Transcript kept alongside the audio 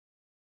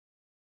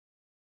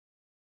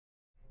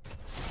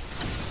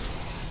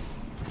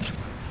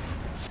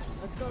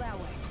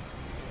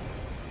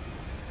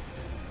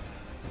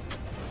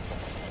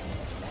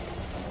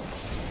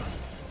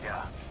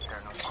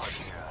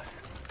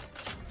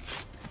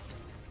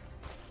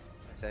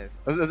save.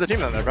 There's a team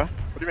down there, bro.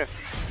 What do you mean?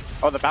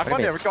 Oh, the back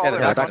one? Yeah, we can go all the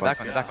way back back.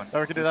 one. Yeah,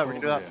 we can do that, we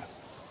can do that.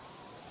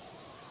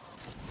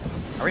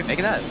 Are we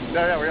making that?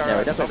 Yeah, we are. Yeah,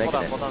 we're definitely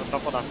making it.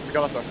 Don't fall down. We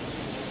go left door.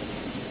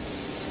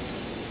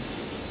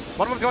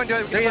 One of them's going to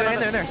it. In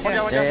there.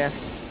 Yeah.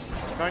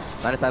 Going.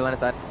 Line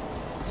inside.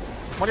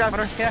 One guy.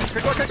 Yeah,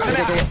 quick go.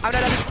 I'm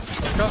dead.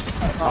 Go.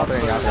 Oh, there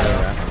you go.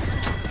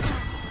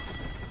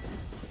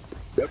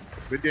 Yep,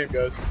 good game,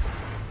 guys.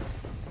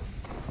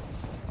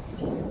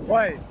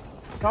 Wait,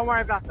 don't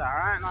worry about that,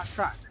 alright? Nice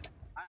track.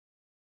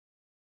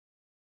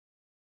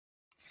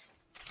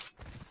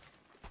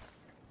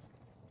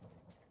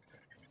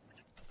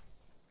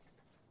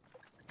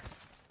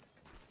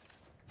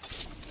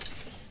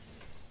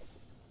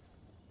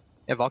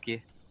 Yeah,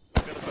 Valky.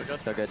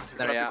 So good.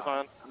 There, yeah.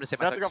 I'm gonna save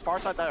we my have to go far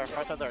side there,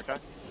 okay?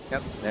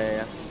 Yep.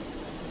 Yeah.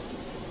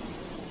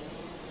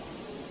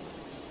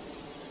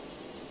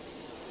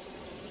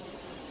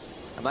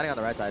 I'm landing on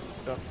the right side.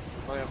 Go.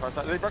 On far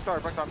side. They broke door,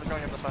 I'm just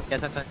going in this side. Yeah,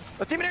 that's fine.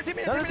 A team in there! Team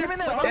in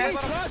there! Yeah.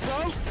 Shot,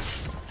 bro!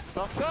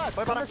 Shot!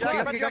 Wait, bottom.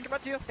 Yeah, get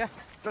back to you. Yeah.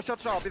 Just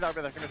shot, I'll be there.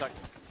 Give me a sec.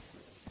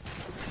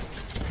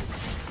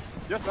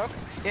 You have smoke?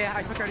 Yeah,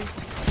 I smoke already.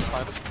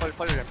 Fine, just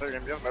play your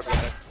game. You have a map.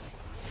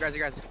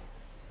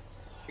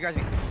 You guys. Yeah.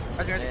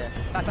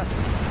 That's us.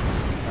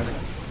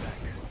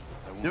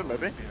 You have a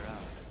movie?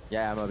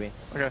 Yeah, I'm OB. Okay,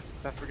 then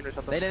we can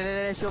reset this.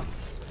 They shoot.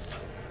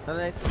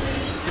 Another nade.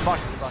 You block.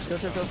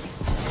 Shoot.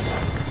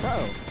 Bro.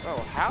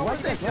 Oh, how Why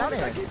did did that they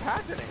land keep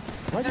happening?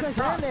 Why'd you guys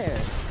land there?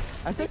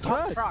 I said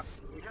truck. Truck.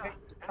 We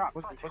picked the truck.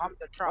 Pump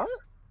the truck.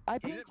 I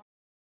picked.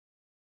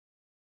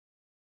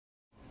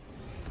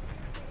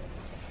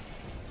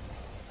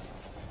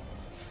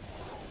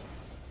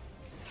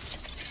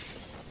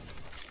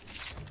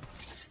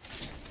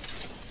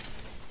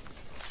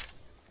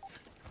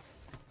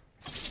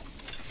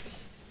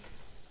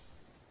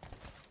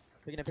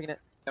 Picking it.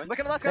 Look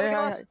at the last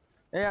guy,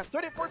 Yeah.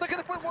 34, look at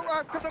the point.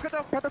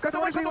 Crypto.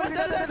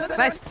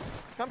 Nice.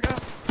 Come, go.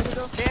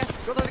 Yeah,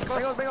 go to the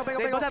close. Bingo.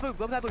 Go that boot.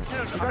 I'm not gonna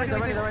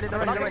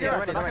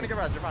get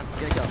res, you're fine.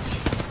 Get it, go.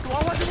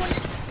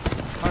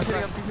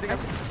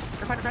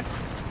 You're fine.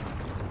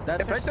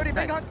 That's Bang 30,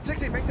 bang on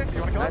 60, bang 60. You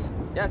wanna kill us?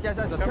 Yes. Let's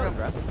kill him,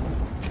 bro.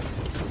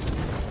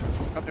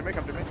 Come to me.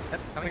 Yep,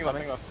 Coming left.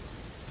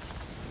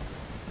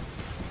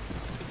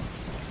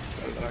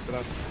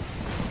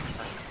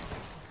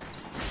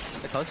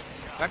 Get close.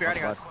 Grab your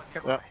riding guys.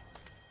 Careful. Yeah.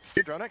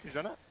 You drone it?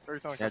 Or are you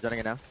throwing Yeah, joining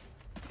it now.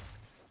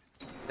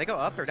 They go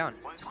up or down?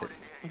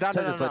 Down.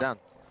 Slow down.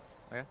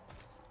 Can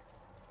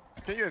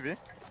you UAV?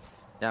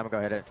 Yeah, I'm gonna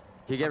go hit it.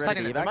 Can you get I'm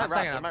ready to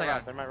second,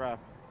 evac? They might wrap.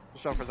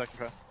 Just show for a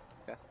second,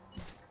 okay?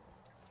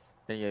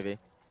 Can you UAV?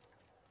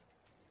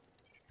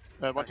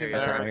 One team Okay, there,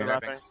 yeah, they're sure,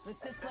 wrapping.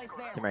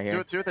 Team right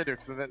here. See what they do,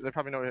 because they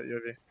probably know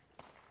UAV.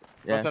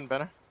 Yeah. Send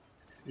banner.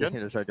 Just Good?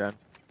 need to show drone.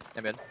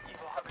 I'm good.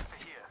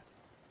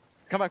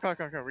 Come back. We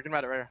can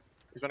ride it right here.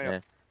 He's running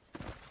up.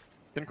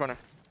 Get in corner.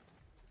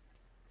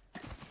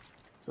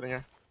 Sitting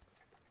here.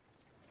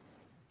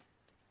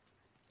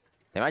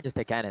 They might just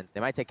take cannon. They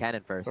might take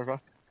cannon first. Okay. What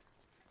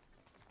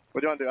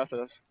do you want to do after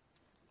this?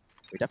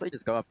 We definitely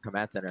just go up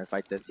command center and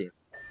fight this team.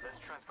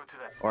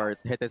 Or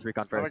hit this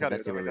recon first and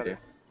then see what we do.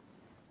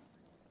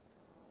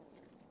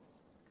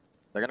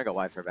 They're gonna go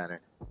wide for banner.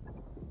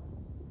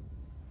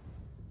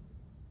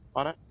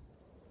 On it.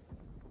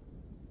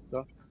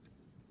 Go.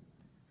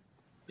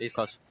 He's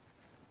close.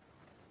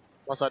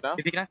 One side down.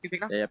 You peeking now?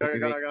 Yeah,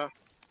 Go.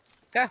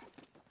 Yeah.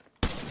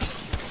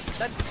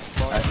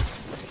 Alright.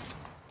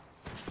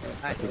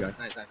 Nice. We're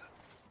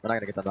not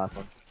gonna get that last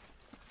one.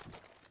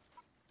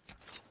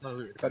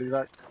 Gotta do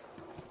that.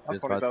 I'm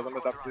Just 27,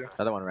 it's up to you.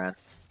 The other one ran.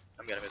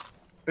 I'm good.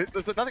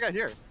 There's another guy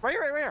here. Right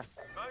here.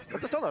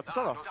 It's a solo.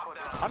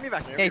 I'm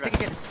evacuating. Yeah, he's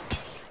taking it.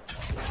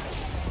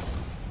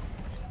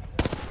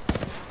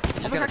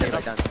 He's just gonna take it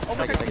right down.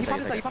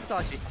 He pumped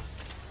actually.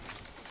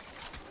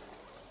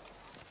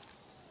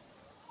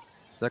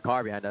 There's a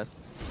car behind us.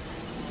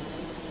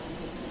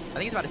 I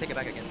think he's about to take it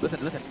back again.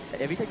 Listen.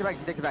 If he takes it back,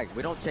 he takes it back.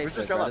 We don't chase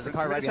this, bro. There's a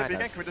car right behind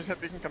us. Can we just hit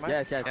beacon, come back?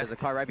 Yes, there's a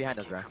car right behind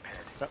us, bro.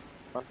 Yep,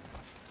 fun.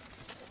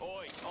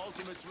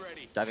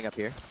 Driving up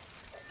here.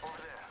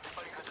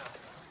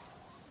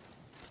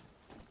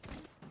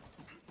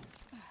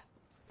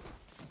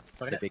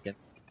 Okay. Hit beacon.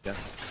 Yeah.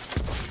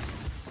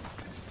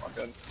 Walk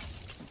in.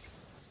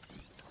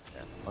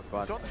 Yeah. One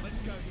squad.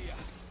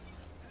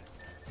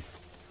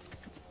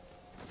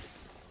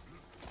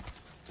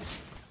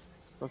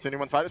 Don't see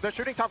anyone fight. They're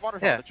shooting top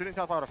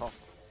waterfall.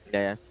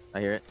 Yeah. I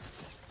hear it.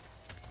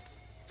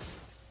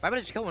 Why would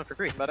I just kill one for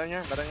free? Better in here.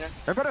 In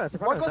front of us.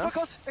 More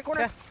close. In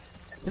corner. Yeah.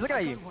 He's looking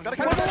at you. Gotta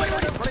kill him.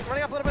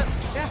 Running up a little bit.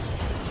 Yeah.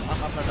 I'm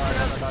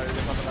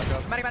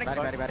Matty.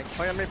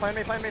 Play on me.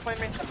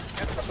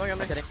 Going on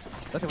me. Kidding.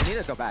 Listen, we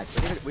need to go back.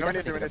 We No,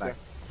 need to go back.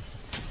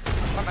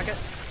 Come back it.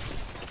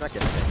 Back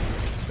it.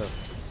 Go.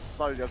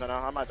 Sorry, guys. I know.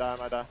 I might die.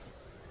 Yeah,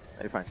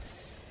 you're fine.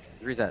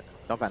 Reset.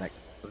 Don't panic.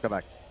 Let's go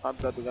back. I'm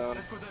dead to zone.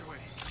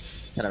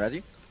 Can I res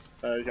you?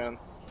 You can.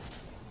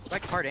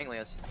 Like hard angling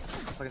us.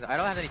 I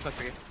don't have any push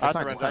for you. I have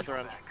to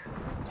range.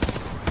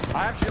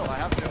 I have shield.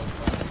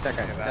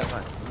 Okay, that's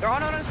fine. They're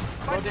on us.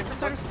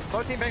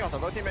 Low team bang on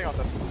them.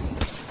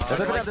 There's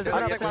a good.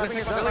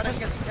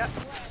 Yeah.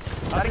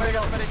 I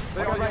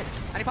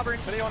need popper in.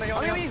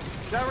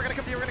 Yeah, we're gonna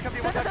come to you.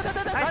 One time.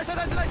 Nice.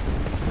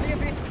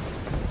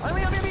 I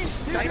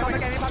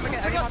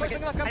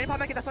need pop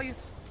back in. That's all you.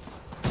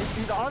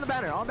 He's on the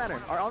banner,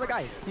 or on the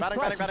guy. Batting.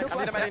 I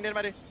need a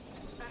medi.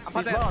 I'm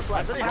He's low.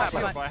 I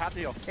have to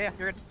heal. Yeah,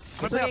 you're good.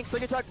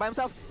 Swinging truck by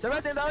himself. They're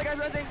resing. The other guy's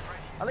resing.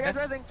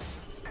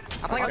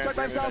 I'm playing on truck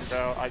by himself.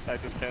 Bro, I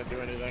just can't do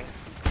anything.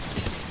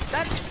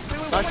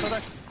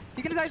 Nice.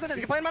 You can die on it.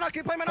 Keep playing my knock.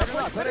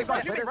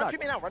 Run to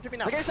me now. They're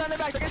getting shot in the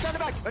back.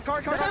 The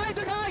car.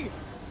 They're going.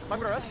 I'm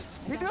gonna rush.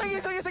 He's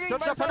swinging.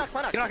 Don't stop,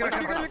 plan Get on. You're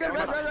good.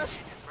 Rush.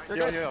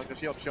 Yo,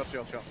 just shield.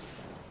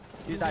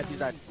 He's died.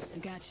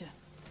 Gotcha.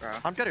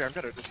 I'm good here.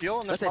 Just heal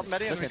and then Listen, pop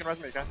medi and we can res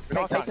me, okay? We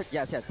don't have time.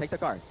 Yes, take the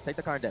car. Take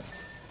the car and dip.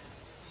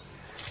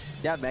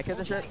 Yeah, mech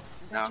and shit.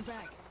 No.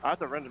 I have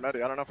to range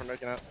medi. I don't know if I'm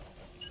making it.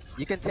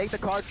 You can take the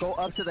car, go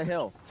up to the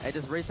hill, and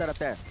just reset up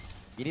there.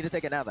 You need to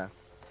take it now, though.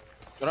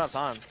 We don't have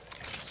time.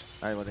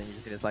 Alright, well then you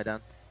just need to slide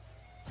down.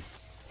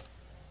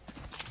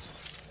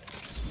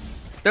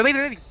 They're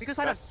leaving. We can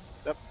slide on.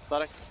 Yep,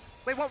 sliding.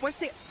 Wait,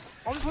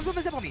 one's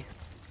open zip on me.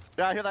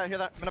 Yeah, I hear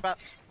that. I'm in a bat.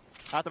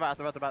 At the bat.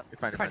 You're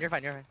fine. You're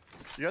fine. You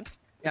good?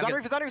 Yeah, He's on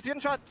good. roof. He's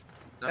getting shot.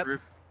 Yep.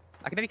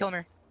 I can maybe kill him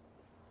here.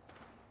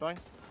 Going.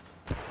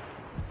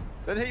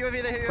 They hit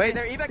UAV. Wait,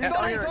 they're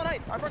evac. He's on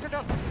 8. I broke your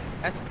jump.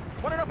 Yes.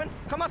 One open.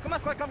 Come off.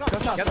 Quick, come. Go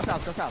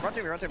south. Run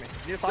to me. You need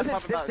to slide Listen,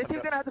 up and this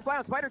team's gonna have to fly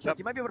on spider truck.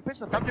 You might be able to pitch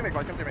them. Come to me,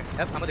 boy. Come to me.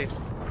 Yep, I'm with you.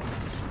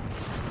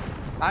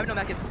 I have no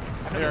mechans.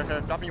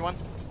 Here. Drop me one.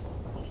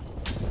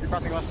 You're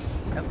crossing left.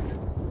 Yep.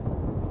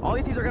 All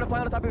these teams are gonna fly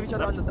on the top of each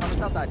other on the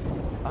south side.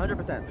 100%.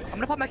 I'm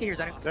gonna pop mech here,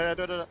 Zanu. Yeah,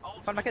 do it.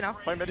 Fun mech now.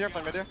 Play mid here.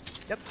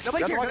 Yep.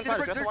 Nobody's here. Just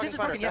They're walking just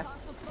broken, yeah.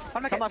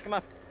 Fun mech. Come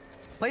off.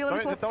 Play a little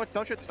slow.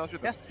 Don't shoot this.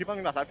 Yeah. Keep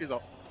on left. I have fuse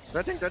ult.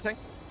 Red ting. They're right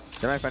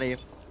in front of you.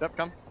 Yep,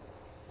 come.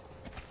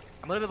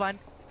 I'm a little bit behind.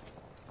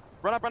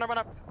 Run up. Come to I'm a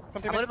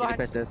me. little You can behind.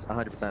 pitch this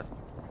 100%.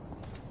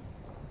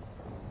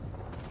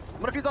 I'm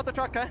gonna fuse out the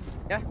truck, okay?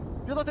 Yeah.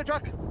 Fuse out the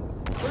truck.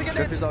 Really good Good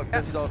damage.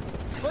 fuse ult.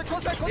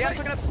 Close back. Yeah, I'm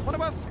taking up. One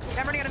above. Yeah,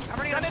 I'm running at him. Try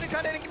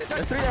nading. Give me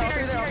There's 3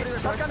 3 there.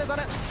 Top gun is on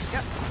it.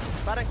 Yep.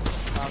 Batting.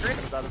 Great.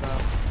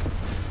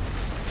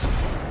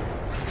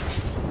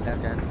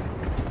 F10.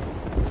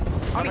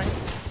 On me.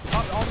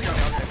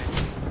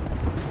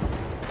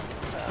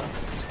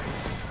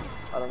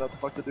 I don't know what the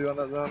fuck to do on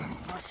that zone.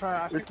 I'm sorry,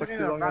 I think we need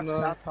to back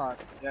south side.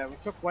 Yeah, we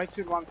took way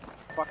too long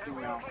fucking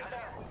now.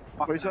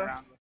 What you say?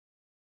 Around.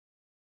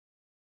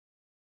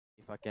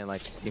 You fucking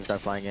like teams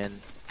start flying in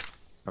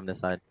from this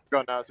side.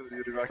 Go now as soon as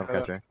you do back. From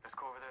capture.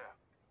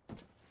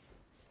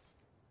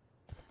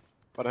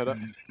 What hit it?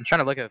 I'm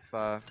trying to look if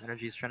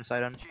energy's trying to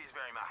side on.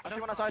 I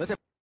see one outside. Listen,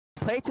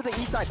 play to the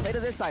east side. Play to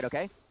this side,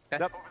 okay?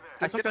 Yep.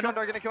 Get a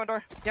Q1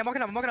 door. Yeah, I'm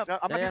walking up. Yeah,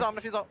 I'm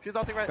gonna fuse out. Fuse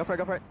out thing right. Go for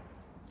it.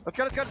 Let's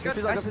go. Fuse out,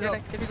 Nice. fuse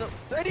out.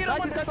 The 80 on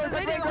one.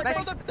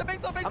 Nice. The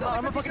big though. I'm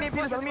gonna fucking AP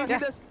this. I'm gonna AP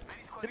this.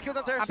 Get a kill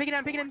downstairs. I'm peeking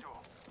in. Get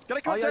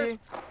a kill Oh, yeah, downstairs.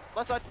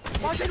 Left side.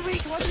 Watch it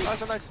weak.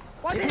 Nice. Nice.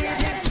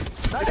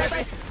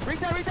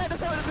 Reset.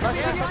 This one.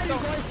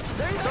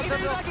 There you go.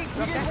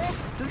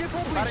 Just get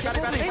full, please. I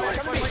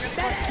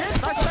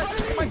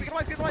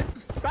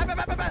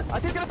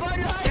think gonna fly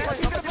you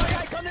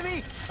high. Come to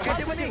me.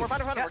 Okay,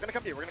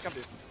 we're gonna come to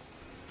you.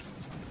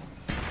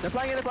 They're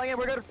flying in.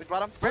 We're good. We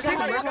got him.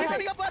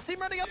 Team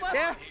running up left.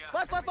 Yeah.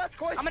 Left.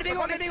 Koi. I'm gonna be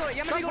going. Yeah,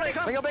 I'm gonna be going.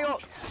 Bingo.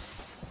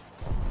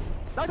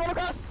 Knock one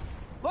across.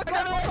 Look,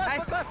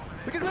 Nice.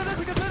 We can do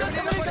this. Come to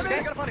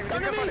funny.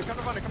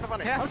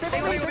 Yeah. I'm safe. Me.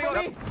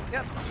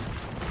 Yep.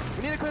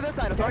 We need to clear this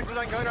side, okay?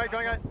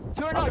 Going right.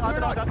 Two or not.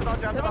 Save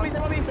on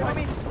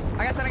me. I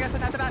got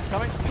sent. After that.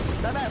 Coming.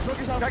 That, smoke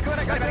yourself.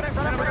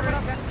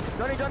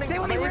 Johnny. Say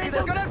what we're in.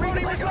 We're gonna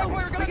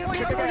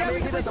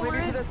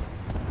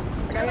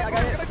I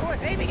got it.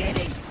 Aiming.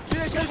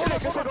 Shoot.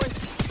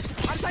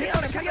 I'm sighting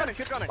on him.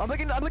 Keep going. I'm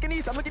looking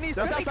east. Come me.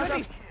 Right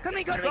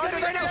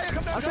now.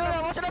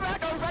 I'm watching the back.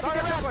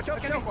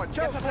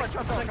 Chill.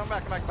 Come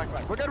back.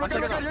 We're good.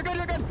 You're good.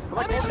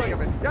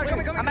 Yeah,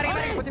 coming. I'm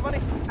batting.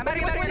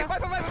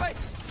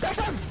 Next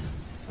time.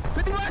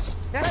 50 rush.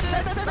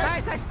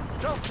 Nice.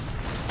 Chill.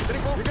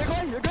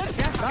 You're good.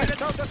 Yeah.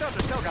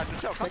 Chill, guys.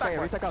 Come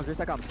back.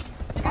 Reset comes.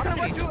 I'm gonna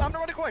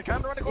run the coin. Yeah,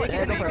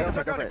 go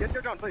for it. Get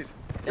your drone, please.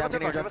 Yeah,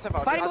 Give us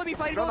info. Fighting Louis.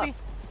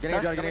 Getting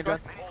a drone.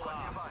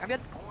 I'm good.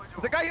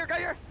 There's a guy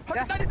here.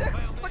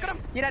 196. Look at him.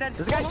 Get that in.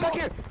 There's a guy stuck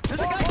here.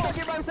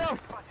 By himself.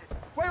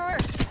 Where?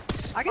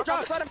 I can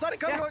drop. Beside him.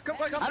 Come.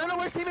 I don't know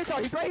where his teammates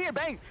are. He's right here.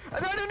 Bang. No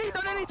need.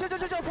 Chill.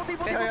 Full team.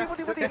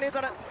 Nades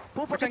on it.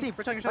 Full team.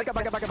 Protect Back up.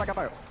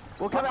 Fire.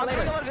 We'll come out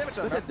later.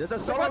 Listen, there's a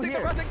solo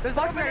here. There's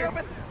boxes here.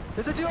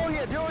 There's a duo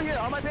here.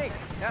 On my ping.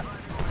 Yeah.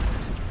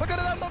 Look at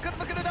it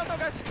down,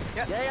 guys.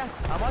 Yeah.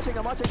 I'm watching.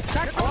 Full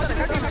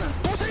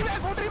three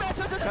man.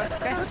 Chill.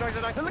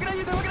 They're looking at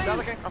you. Yeah,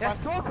 looking. I'm fine.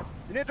 Smoke.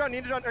 You need a drone.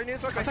 Or you need a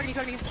smoke. I'm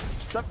talking.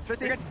 Stop.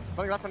 50.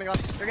 Running left.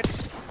 You're good.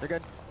 They're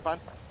good. Fine.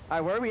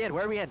 Alright, where are we in?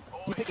 Where are we in?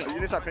 Keep picking. You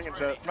need to start pinging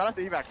shit. Might have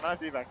to evac. Might have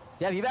to evac. Do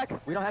you have evac?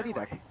 We don't have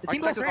evac. The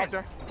team left ran.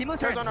 Team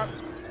left ran.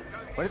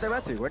 Where did they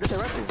run to? Where did they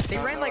run to? They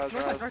ran like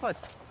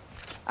northwest.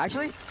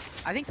 Actually?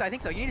 I think so. You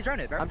need to drone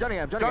it, bro. I'm joining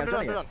it.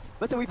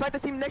 Listen, we fight the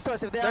team next to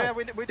us if they're Yeah,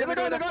 we did. They're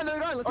gone.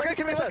 Let's okay,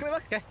 can we look?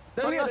 Okay.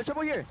 They're here. They're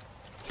triple here.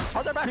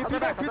 How's their back?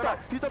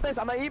 Fuse up this.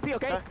 I'm my EP,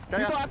 okay?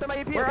 Fuse after my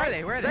EP. Where are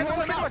they? They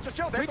hold them out. Just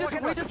chill. We just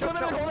come in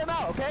and hold them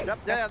out, okay? Yep.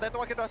 Yeah, they have to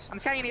walk into us. I'm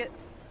scanning it.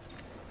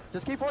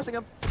 Just keep forcing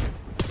them. I'm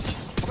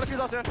gonna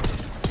fuse us soon.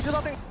 Fuse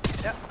nothing.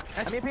 Yep.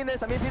 I'm EPing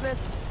this.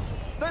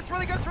 That's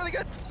really good. It's really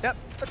good. Yep.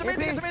 That's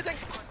amazing. It's amazing.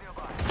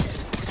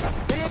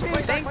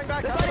 Bang. Back.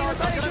 Back.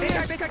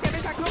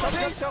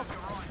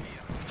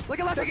 Look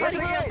at left.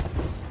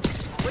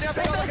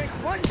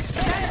 One.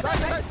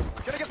 Nice.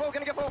 Gonna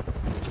get full.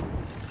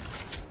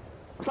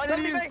 Slide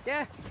into you.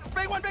 Yeah.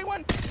 Big one. Team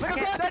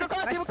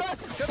across.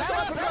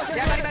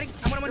 Yeah, batting.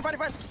 I'm one. Fine.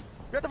 We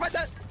have to fight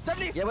that.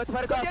 70. Yeah, let's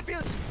fight across. Get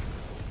fuse.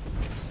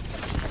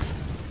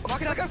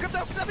 Walk it up. Nice.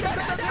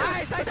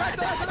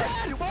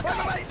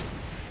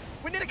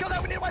 We need to kill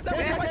that. We need to wipe that.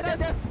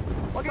 Yes.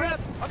 Walking up.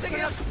 I'm taking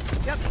it up.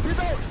 Yep. Fuse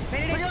out.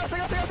 Made it.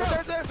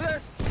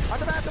 There's. On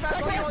the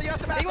back. All you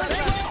have to back. All you.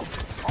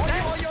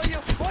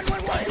 One.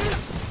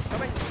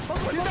 Coming.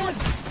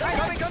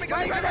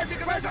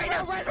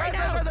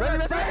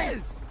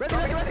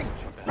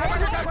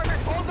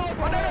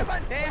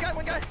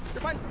 One guy.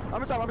 You're fine. I'm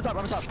on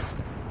top.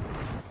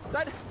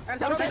 Dead.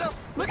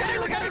 Look at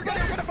it. He's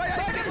gonna fight.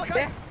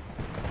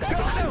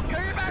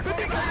 Carry your back.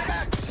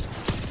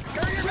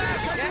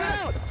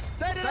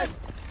 Dead it is.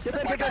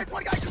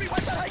 One guy. Can we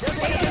wipe that height?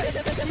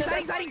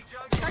 He's hiding.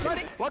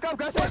 Walk up,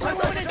 go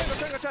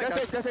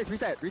safe.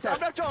 Reset. I'm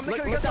not sure. I'm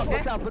making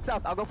Look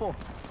south. I'll go full.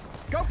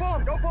 Go full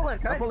in.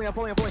 Okay. I'm pulling.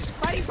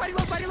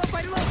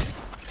 Fighting low.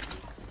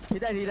 He's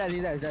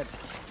dead.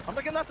 I'm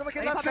looking left. I need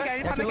to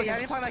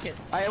pop back it.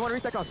 Alright, I want to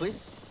reset cross, please.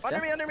 Under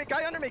me.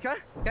 Guy under me, okay?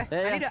 Okay.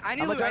 Yeah. I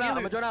need to loot. I'm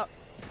gonna join out.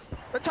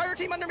 The entire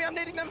team under me. I'm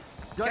nading them.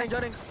 Joining.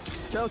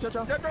 Chill. They're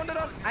thrown it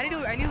on. I need to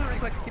loot really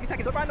quick. Give me a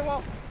second. They're behind the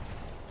wall.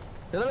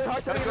 They're literally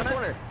hard sitting in the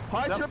corner.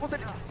 Hard triple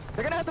sitting.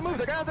 They're gonna have to move.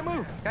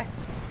 Okay.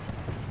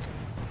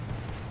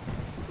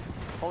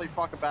 Holy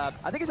fucking bad.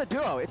 I think it's a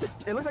duo. It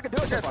looks like a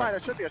duo. Yeah, it's fine.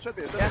 It should be.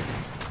 Yeah.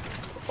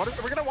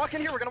 We're gonna walk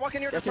in here.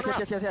 Yes. Turn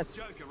around. Yes.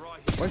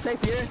 We're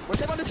safe here. We're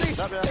safe on the street.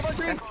 Safe on the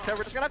street. Okay,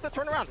 we're just gonna have to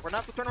turn around.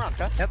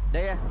 Okay?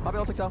 Yeah. Bobby,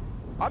 I'll take so.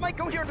 I might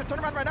go here and just turn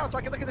around right now so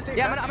I can look at the scene.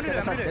 Yeah, I'm gonna do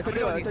it. It's a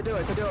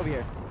duo over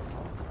here.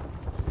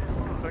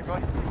 Turn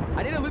close.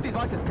 I need to loot these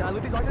boxes. Can I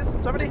loot these boxes?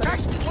 Somebody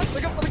cracked.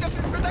 Look up.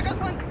 That guy's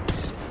one.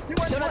 He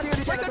won.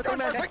 Break that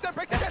down. I'm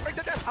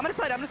gonna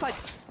slide. I'm gonna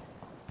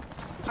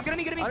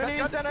be.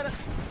 Down.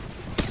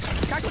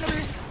 Crack one over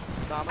here.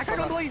 I crack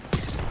one below you.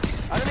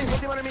 Underneath,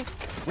 hold him under me.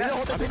 We need to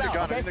hold this team out,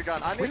 okay? I need the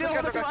gun. We need to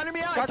hold this team under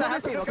me out. Guys, I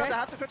have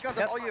to switch guns.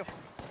 That's all you.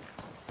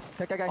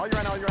 Okay. All you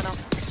right now.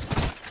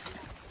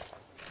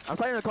 I'm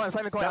sliding the coin.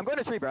 I'm going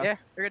to tree, bro. Yeah,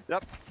 you're good.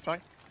 Yep.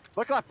 Trying.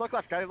 Look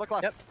left, guy. Look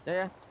left. Yep.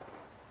 Yeah.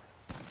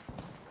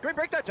 Can we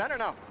break that gen or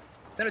no?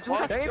 No,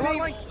 just They're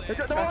rolling. That's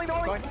good. Look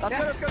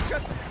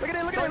at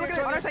it. Look at it.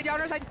 On our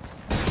side.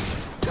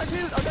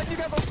 Confused. I'm you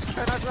guys.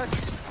 Okay, nice.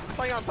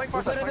 Playing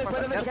far side.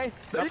 Okay.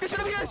 You can shoot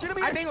him here.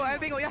 I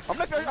have bingo, yeah. I'm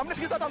gonna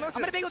fuse that down those.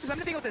 I'm gonna bingo this.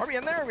 Are we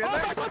in there? Oh,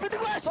 back left, 50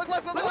 flash. Look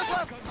left. Yeah.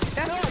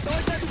 No, don't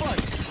let that too much.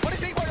 What do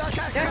you think?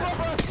 Okay. You're low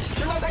for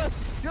us.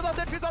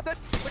 Fuse out dead.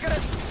 Look at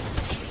it.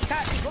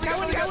 Cat one. I'm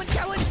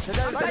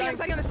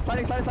sliding on this.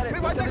 Sliding. We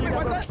wipe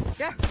that.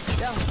 Yeah.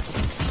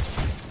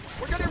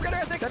 We're good,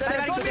 I think.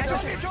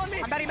 Join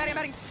me. I'm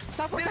batting.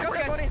 Top four,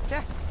 guys.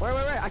 Yeah. Wait.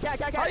 I can't.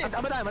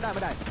 I'm gonna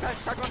die. Okay,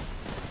 crack one.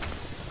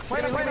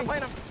 Play him.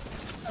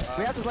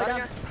 We have to slide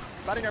down.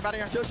 Batting her.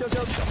 Chill.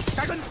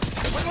 Crack one.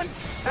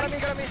 Get on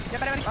me. Yeah,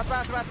 batting. That's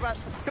bad.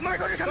 Come on,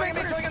 Showing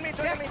me.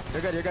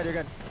 You're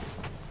good.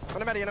 On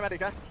the medi,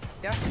 okay?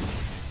 Yeah.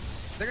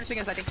 They're gonna swing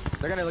us, I think.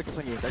 They're gonna look to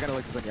swing you.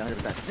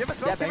 100%. You have a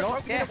smoke? Yeah, Bangle.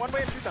 We need one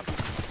way and shoot them.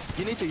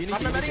 You need to.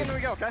 I'm the medi and then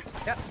we go, okay?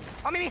 Yeah.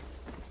 On me.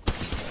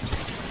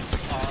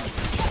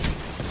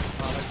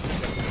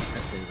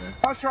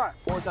 That's right.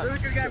 Really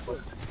good game,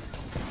 boys.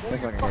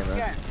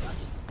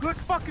 Good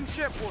fucking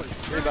shit,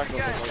 boys. Really good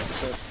game.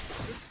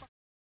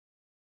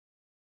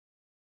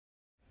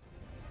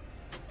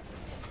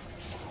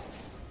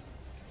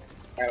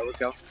 Alright, let's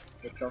go.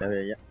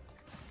 Yeah.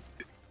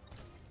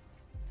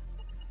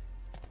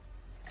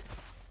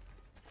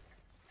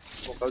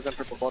 Those in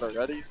purple water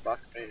ready? Fuck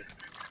me.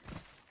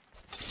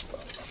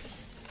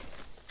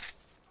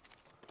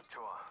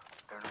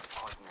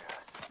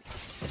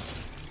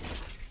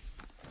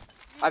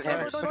 I've hit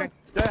her. Okay.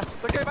 Yeah.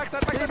 Okay, back.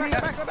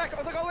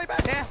 Look all the way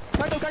back. Yeah.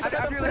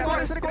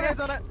 Grenades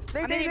on it.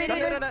 Grenade.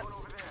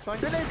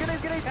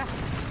 Grenade. Yeah.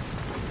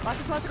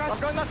 Last I'm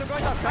going nuts.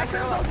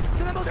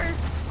 Send them both here.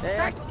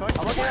 Yeah.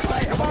 I'm looking at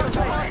side.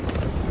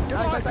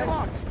 Two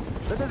blocks.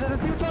 There's a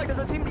team truck.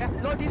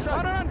 Northeast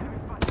truck. Run.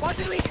 Watch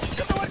it leak.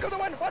 Come the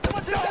one. Watch it.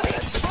 Another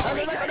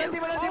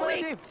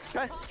team.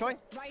 Okay, going.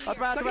 That's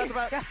bad.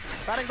 Yeah.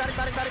 Batting. I'm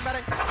gonna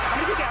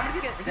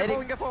peek it. We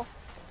can get full.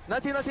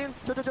 Another team.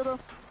 Chill.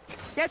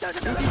 Yeah,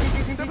 just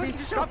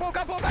Got full,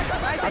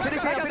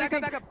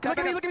 back up. Look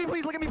at me,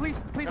 please. Look at me,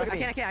 please. Please look at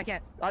me. I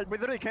can't. We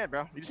literally can't,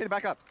 bro. You just need to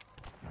back up.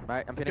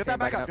 Alright, I'm Get that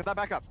back up. Get that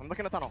back up. I'm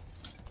looking at tunnel.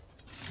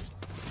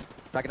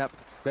 Backing up.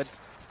 Good.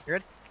 You're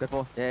good? Good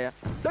pull. Yeah.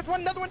 There's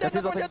one, another one down.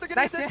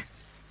 Nice, Yeah.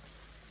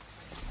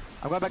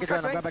 I'm going back a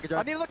drone.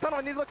 I need to look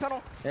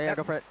tunnel. Yeah,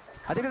 go for it.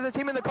 I think there's a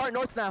team in the car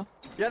north now.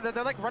 Yeah,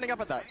 they're like running up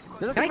at that.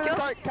 There's a team in this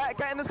car.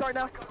 Cat in this car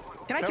now.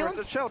 Can I kill him?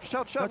 Just chill.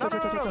 No.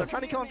 They're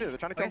trying to kill him too.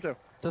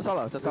 It's a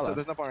solo.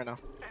 There's no point right now.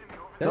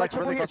 They're like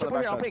triple really here, close to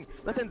the on backside. ping.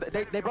 Listen,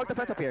 they broke the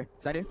fence up here.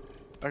 Is that new?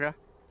 Okay.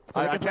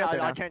 So I they can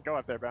I can't go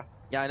up there, bro.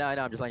 Yeah, I know.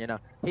 I'm just letting you know.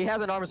 He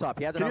has an armor swap.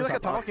 Can you look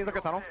at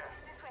tunnel?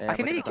 Yeah, I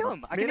can maybe kill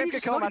him. I Me can and maybe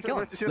him can kill him slowly after kill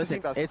him. to see what the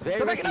team Listen, does. it's very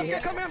So risky.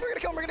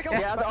 we're gonna kill him.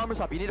 He has an armor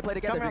swap. You need to play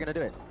together if you're gonna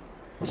do it.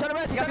 Shut him,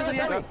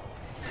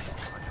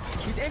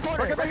 He's in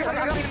corner.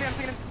 I'm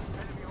seeing him.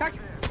 Back.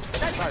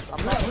 Nice.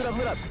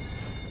 Loot up.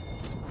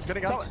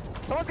 Getting guns.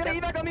 Someone's gonna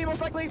evac on me,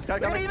 most likely. They're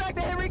gonna evac.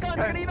 They hit recon.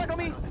 They're gonna evac on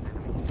me.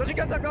 Switching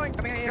guns, I'm going.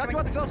 Coming here. Got you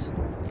at the close.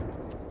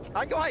 I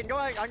can go high.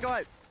 Going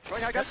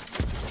high,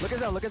 guys. Look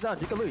at zone.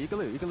 You can loot.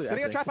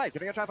 Getting a trap height.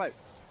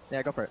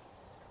 Yeah, go for it.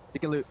 You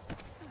can loot.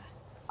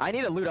 I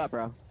need to loot up,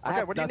 bro.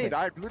 Okay, what do you need?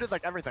 I looted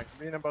like everything.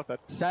 Me and him both did.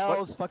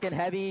 Cells, fucking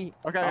heavy.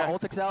 Okay,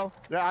 ult excel.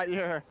 Yeah,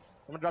 here.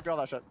 I'm gonna drop you all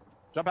that shit.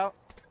 Jump out.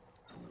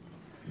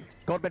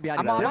 Gold bed behind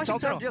I'm you. on. Do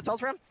you have cells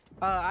for him?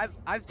 I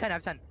have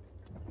 10.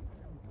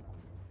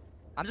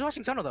 I'm just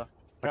watching tunnel though.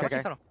 I'm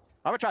watching tunnel.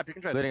 I have a trap. You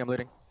can trade. I'm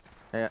looting.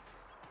 Yeah.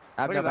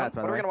 I have no bats,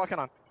 by What the are we way. gonna walk in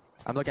on?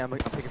 I'm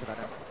picking for that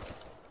now.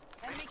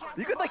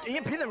 You could like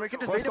EMP them. We can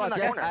just Four leave them in squads,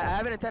 that yes, corner. I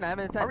have it in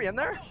 10. Are we in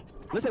there?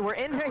 Listen, we're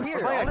in here. Oh, yeah,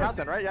 All this-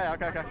 Captain, right? Yeah,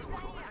 okay.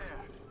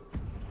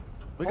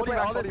 We can Hold play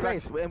you all back, this hold you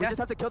space. We just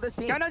have to kill this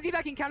team. Count on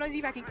Z-backing.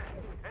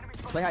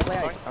 Play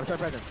high. I'm showing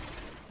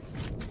presence.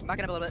 I'm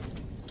backing up a little bit.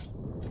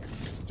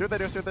 See what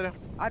they do.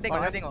 I bingo.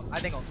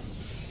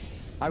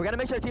 Alright, we gotta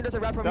make sure the team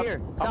doesn't wrap from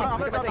here. I'm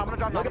gonna drop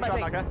now, Look at my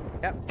thing. okay?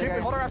 Yep.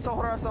 Hold our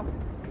still.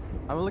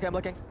 I'm looking.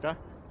 Okay.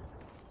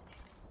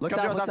 Look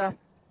Come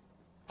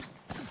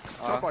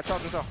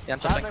south. chill. Yeah, I'm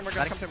Come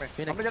jumping. to me. Phoenix.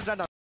 I'm gonna get a gen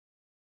down.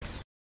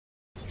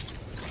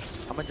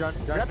 I'm gonna drone.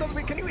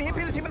 Can you EMP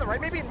the team in the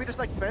right maybe and we just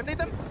like band-aid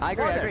them? I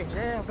agree.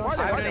 Yeah, I'm going.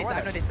 I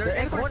have no nades. They're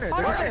in the corner.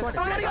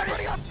 Running up!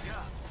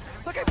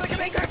 Look at I'm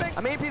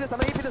gonna AP this,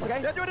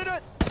 okay? Yeah, do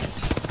it.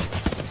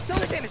 Show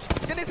the damage.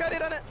 Get these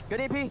guys on it.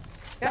 Good AP.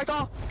 Back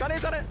off. Got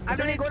nades on it. I have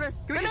no nades. corner.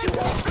 Can we just shoot?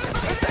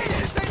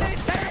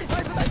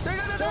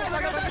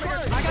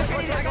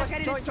 I got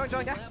Shady. Join.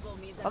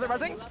 Are they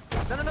rezzing? No.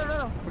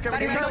 Okay, we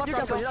You need to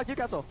knocked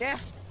Newcastle. Yeah.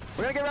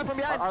 We're gonna get right from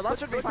behind. Our last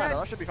should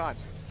be fine.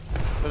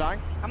 They're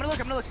dying. I'm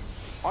gonna look.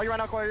 Oh, you right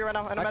now, Corey. And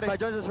I'm My ready.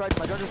 drone's is right.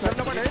 You have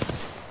no more nades?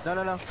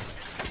 No.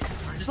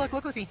 Just look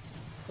with me.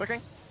 Looking.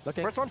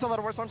 Looking. Where's storm still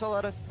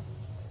loaded?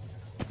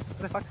 What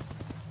the fuck?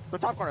 The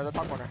top corner.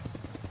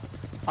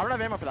 I don't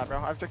have ammo for that, bro.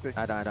 I have 60.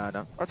 I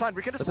know. It's fine.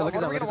 We can just Listen, walk.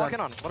 look What are we at gonna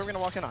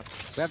them, walk in on?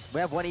 We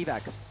have one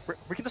evac.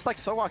 We can just like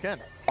so walk in.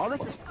 All this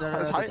is no, That's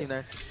there's high. a team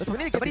there. Listen, we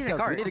need to get these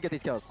kills. We need to get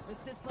these kills.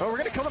 Oh, we're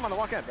gonna kill them on the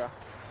walk in, bro.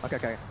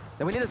 Okay.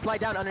 Then we need to slide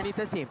down underneath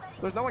this team.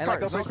 There's no one And, car.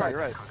 like, go There's no for car. a You're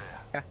right.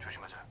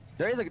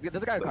 There's a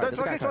guy in car.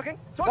 They're smoking.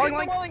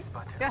 Walling.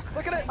 Yeah.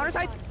 Look at it. On our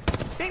side.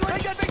 Big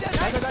Big dead.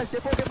 Guys, stay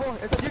full.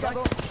 It's a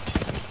Newcastle.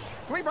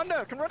 Can we run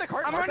to? Can we run to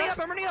cart? I'm running up.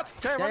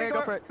 Okay, Yeah,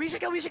 go for it. We should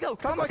go.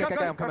 Come. I'm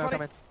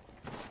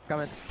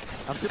coming.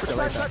 I'm super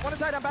delayed. One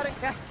inside. I'm batting.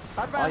 Yeah.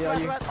 All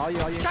you.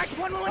 Back.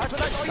 One. I'm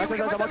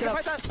walking up.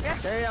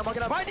 Yeah, I'm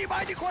walking up.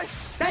 Behind you, Corey.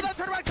 Dead.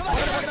 Turn around. Come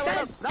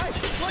Dead. Nice.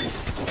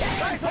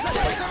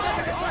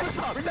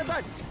 Reset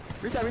side.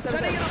 Reset.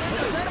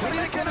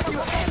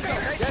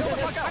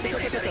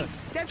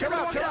 Chill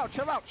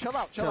out. Chill.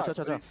 You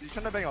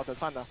shouldn't have banged out. It's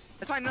fine though.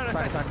 It's fine. No, It's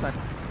it's fine. fine.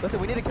 Listen,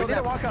 we need to kill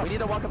them. walk up. We need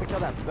to walk up and kill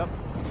them. Yep.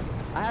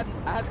 I'm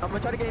gonna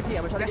try to get MP.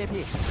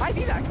 I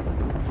need that.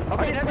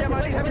 I need heavy ammo.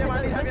 I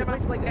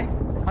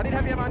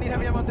need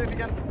heavy ammo too if you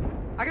can.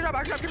 I can drop.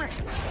 Come here.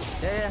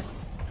 Yeah.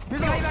 Go.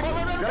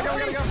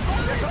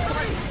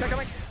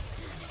 Coming.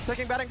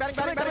 Taking batting.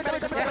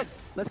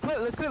 Let's clear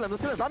them.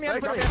 Drop me.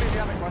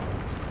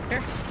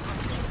 Here.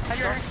 Have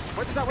your hair.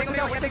 What's that? Waiting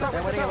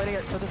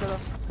it.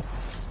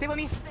 Stay with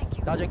me.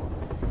 Dodging.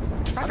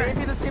 I'm gonna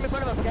MP this team in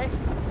front of us, okay?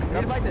 We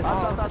need to fight this.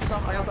 I got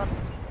some.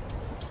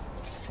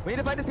 We need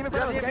to fight this team in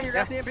front of us, okay?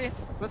 Grab the MP.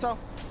 Let's go.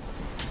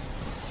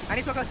 I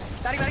need smoke us.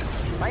 Batting.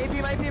 My MP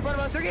in front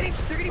of us. They're getting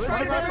Running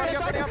fried.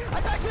 up.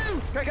 I got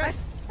you! Okay,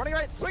 guys. Running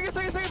right. Swing it,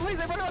 please,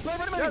 in front of us,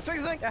 Yeah,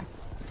 swing. Yeah.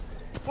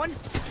 One.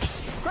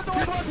 Grab the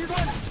one. Here's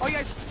one. Oh, you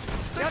guys.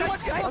 Okay.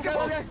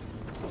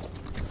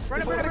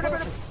 Run up.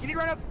 You need to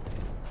run up.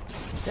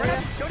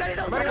 Yeah. Go down.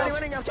 I'm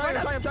running. I'm trying.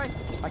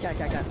 I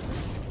can't.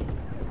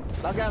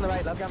 Last guy on the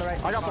right. I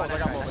got balls.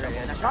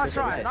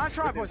 Nice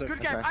try, boys.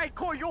 Good game. Hey,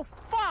 Corey, you're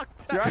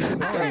fucked. You're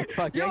actually holy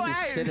fuck. You Yo,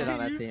 actually shitted on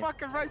that you team.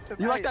 fucking right.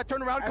 You like that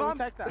turnaround comp?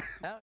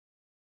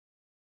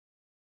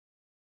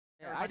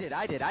 Yeah, I did.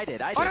 On.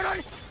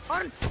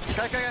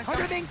 Okay.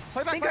 Hunter thing.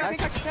 Play back.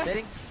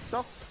 Hitting.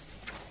 Go.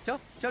 Chill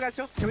guys,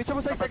 chill. Can we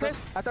triple safe take this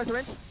after our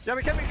syringe? Yeah,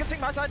 we can take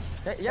my side.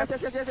 Yes. I'm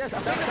Take taking this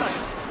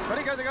side.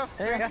 Ready, go, they go.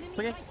 Yeah.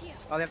 Swinging.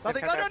 Oh, they have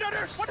Nothing. No.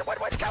 What?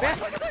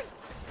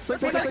 Swing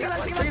Swing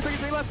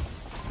left.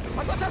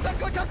 I'm going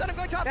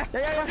top.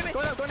 Yeah.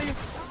 Going up, going to you.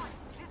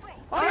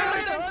 Oh,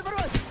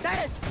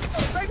 That it.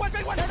 Big one.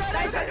 Big,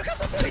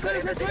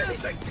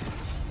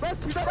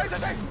 Russ, he's up.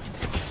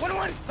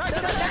 1-1. Nice.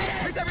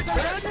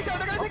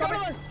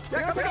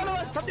 They're gonna take out.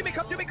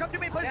 Yeah, come to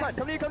me, play side.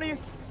 Come to you.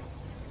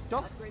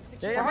 Go.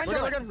 Yeah.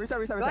 We're good. Reset.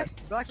 Relax.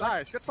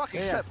 Nice, good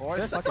fucking shit, boys.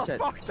 Good Sit fucking the shit.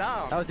 fuck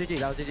down. That was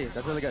GG.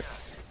 That's really good.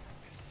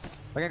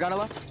 Okay,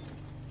 Gondola.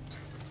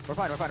 We're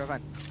fine.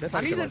 This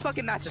I'm time using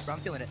fucking massive, bro.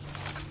 I'm feeling it.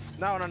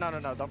 No,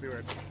 don't be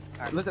weird.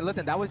 Alright,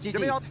 listen, that was GG.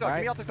 Give me all the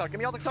alright? Give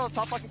me all the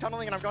stop fucking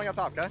tunneling and I'm going up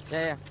top, okay?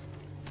 Yeah.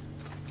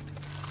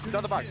 Shoot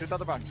down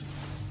the box.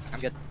 I'm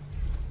good.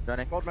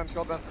 Running. Gold mems.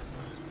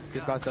 Two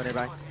squads still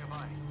nearby.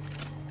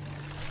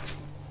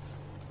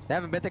 They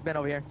have a mythic bin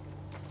over here.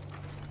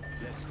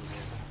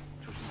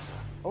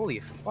 Holy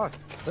fuck.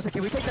 Listen,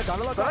 can we take the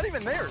gondola? They're not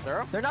even there,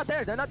 Zero. They're not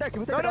there. Can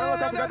we take No, the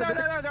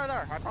gondola?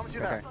 there. I promise you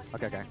that.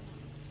 Okay.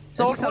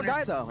 So There's one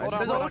guy though. Hold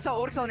on. There's an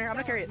old cell in here. I'm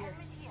gonna carry it.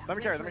 Let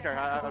me carry.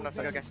 I don't know if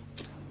Okay.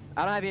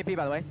 I don't have EMP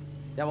by the way.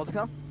 Yeah, we'll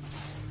tell.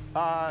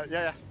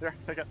 Yeah. There,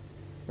 take it.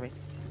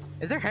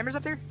 Is there hammers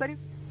up there? Is that you?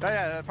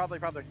 Yeah, probably.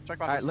 Check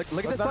box. Alright, look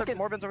at this fucking.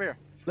 More bins over here.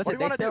 Listen,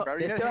 What do you wanna do, bro?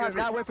 they You still gotta have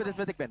not wait for this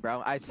mythic bin,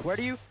 bro. I swear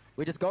to you,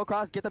 we just go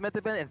across, get the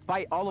mythic bin, and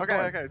fight all of them.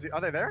 Okay.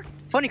 Are they there?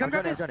 Funny, come I'm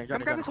grab this. joining.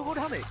 Come grab this gold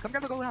helmet. Come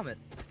grab the gold helmet.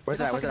 Where's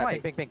that?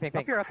 Ping.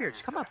 Up here.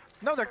 Just come up.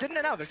 No, they're getting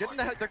it now. They're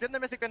getting the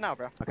mythic bin now,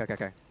 bro. Okay.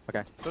 So Then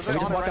they're we just on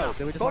it walk right out.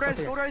 now. Gold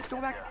rise,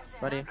 go back.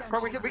 Ready? Bro,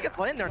 we can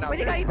land there now. Wait,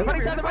 they got The EP.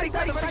 money's The down. money's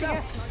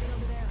down.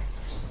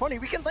 Funny,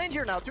 we can land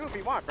here now too if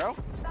we want, bro.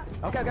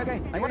 Okay.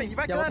 You want to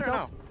evac to that or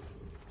no?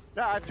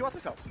 Yeah, I have 2 auto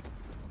cells.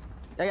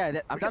 Yeah.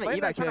 I'm done to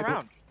evac turn here.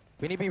 around.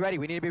 We need to be ready.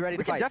 We We to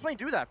can fight. definitely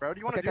do that, bro. Do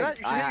you want to do that?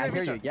 You should I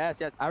hit hear you.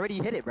 Yes. I already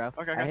hit it, bro.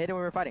 Okay. I hit it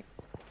when we were fighting.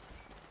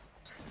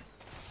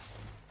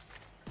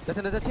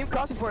 Listen, there's a team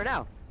crossing for it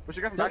now. We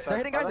should go from They're backside.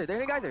 hitting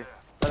geyser.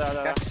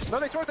 No,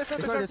 they sort. They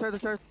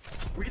serve.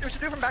 We should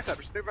do it from backside.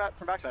 We should do it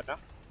from backside now.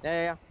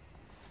 Yeah.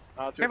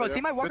 Careful, the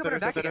team might walk up in our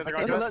back again.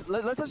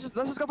 Let's just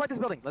go fight this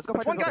building. Let's go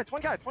fight It's this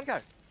one building.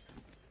 guy.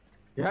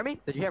 You hear me?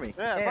 Did you hear me?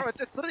 Yeah, bro, it's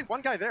literally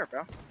one guy there,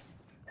 bro.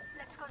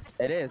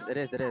 It is.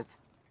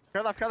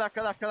 Clear left.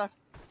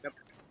 Yep.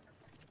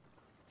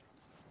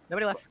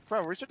 Nobody left.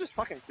 Bro, we should just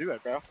fucking do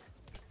it, bro.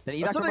 Then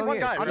That's evac from only over one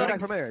here. guy, bro. Evac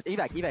from here.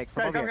 Evac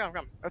from over here.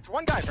 Come. It's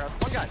one guy, bro.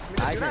 It's one guy. Can we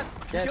just do that?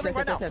 Yes, He's healing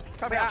right now. yes.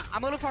 Come Wait, here.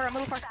 I'm a little far. I'm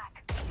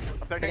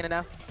Taking taking it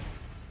now.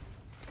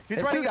 He's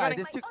There's running, two guys.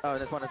 he's There's two. Oh,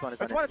 there's one. It's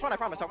one, I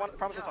promise. I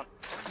promise it's one.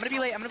 I'm gonna be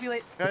late.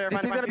 Yeah,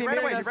 He's gonna be he ran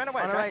away. meeting us on the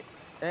okay? right.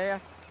 Yeah.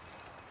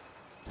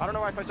 I don't know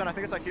where I placed on. I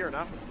think it's like here,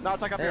 no? No,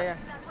 it's like up here. Yeah.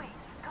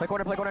 Play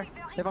corner.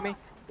 Save on me.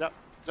 Yep.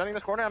 Joining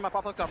this corner, I'm gonna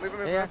pop this up. Move.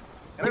 Yeah.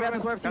 Team has to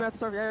Move.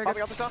 swerve. Yeah,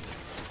 Popping out this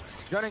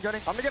stuff. Joining. I'm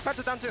gonna get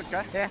fences down soon,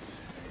 okay? Yeah.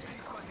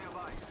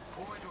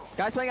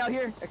 Guys playing out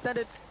here.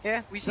 Extended.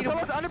 Yeah, we see There's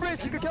someone's under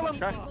bridge. You can kill him.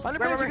 Okay. Under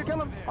bridge. You can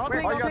kill him. All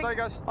ping. All you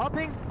guys. All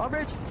ping. On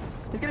bridge.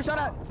 He's getting shot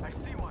at.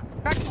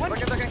 Back one.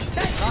 Okay.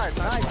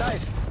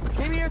 Nice.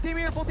 Team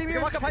here. Full team You here.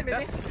 can walk up behind me.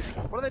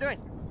 What are they doing?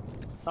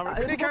 We there's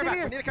need to carry a full team back.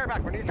 here. We need to carry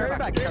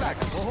back. Carry back.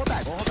 We'll hold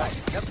back.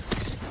 Yep.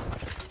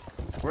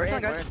 We're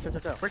in, guys.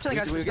 Chill. We're chilling,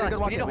 guys. We get a good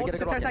walk We need to hold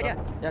this entire side, yeah.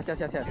 Yes.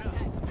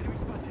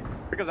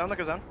 Pick a zone.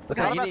 Listen, It's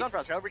not a you bad need- zone for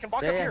us, guys. We can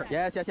walk up Yeah. here.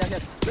 Yes.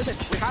 Listen,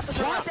 We have to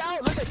turn watch around.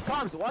 out. Listen,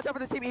 comms. Watch out for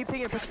this team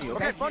EPing and pushing you,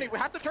 Okay, okay? funny. We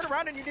have to turn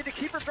around and you need to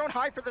keep your drone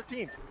high for this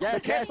team. Yes,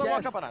 They can't still walk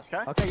yes. up on us,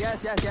 okay? Okay,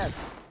 yes. You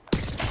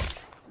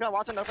got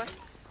Watson open?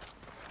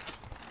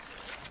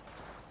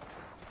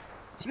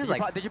 Team is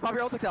like. Did you pop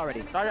your ultics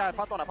already? Oh, yeah, I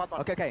popped one.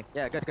 Okay.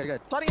 Yeah, good.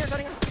 Starting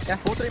in. Yeah,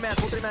 full three man.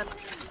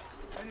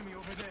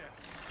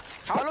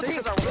 How Tunnel safe team.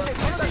 is our Listen,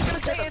 Tunnel's gonna stay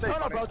in That's safe, tunnel,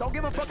 funny. bro. Don't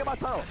give a fuck about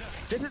tunnel.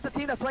 This is the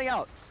team that's playing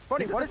out.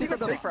 Funny, This is what the is team even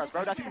that's safe for us,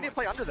 bro? I think we need to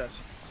play under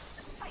this.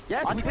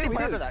 Yes, I we think we do.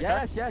 play under that,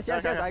 Yes,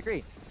 okay? I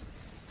agree.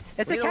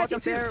 It's We a need to cat watch team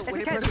up too. there. It's We a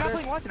need cat. to They're not do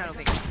playing Watson, I don't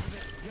think.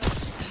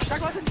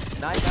 Crack Watson.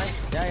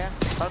 Nice. Yeah.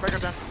 Breaker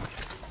down.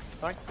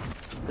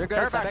 You're good.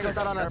 Carry The back, bangle's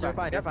not on us. You're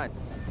carry fine.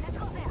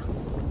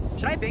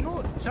 Should I bingle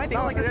No,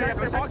 like this?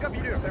 if they walk up,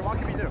 you do. If they walk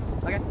up, you do.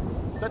 Okay.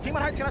 The team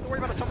on height's gonna have to worry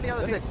about some of the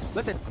other teams.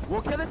 Listen.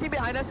 We'll kill this team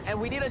behind us, and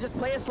we need to just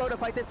play it slow to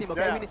fight this team,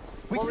 okay? Yeah.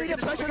 We just need to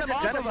pressure them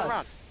off of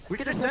us. We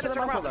can just Pressure turn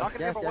them off around. of Not us. gonna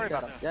be able to worry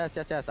about it.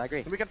 Yes. I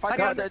agree. We can fight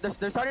Go, them.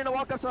 they're starting to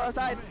walk up to our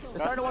side. They're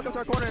starting to walk up to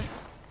our corner.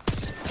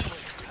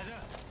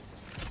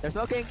 They're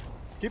smoking.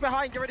 Keep it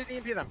high and get ready to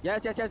EMP them.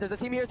 Yes. There's a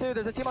team here too.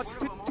 There's a team on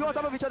two on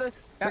top of each other.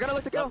 They're gonna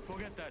look to kill.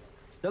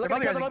 They're looking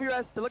to kill them up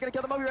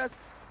your ass.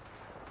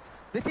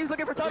 This team's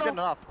looking for We're getting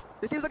tunnel. off.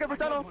 This team's looking for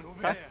tunnel.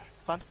 Okay,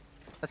 son.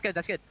 That's good.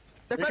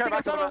 They're You pressing care our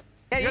about tunnel.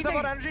 Yeah, you guys have a you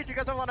lot of energy? Do you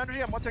guys have a lot of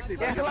energy? I'm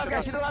 160. Shoot the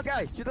last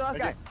guy. Shoot the last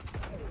guy.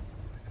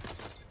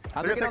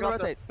 I'm looking on the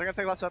rotate. They're gonna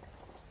take left step.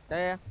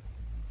 Yeah.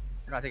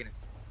 They're not taking it.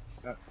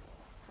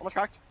 Almost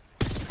cracked.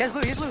 He's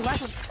blue.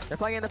 Last one. They're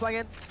playing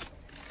in.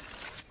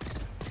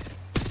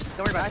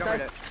 Don't worry about it. Don't worry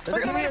about it. They're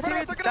gonna land in front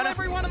of us. They're gonna land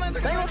for one and land.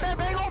 Bango,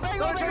 bango,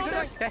 bango. Okay.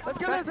 Let's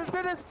do this, let's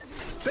do this.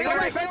 Big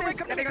right. Come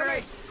to me.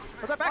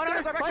 Was that back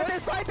there?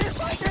 Fight this.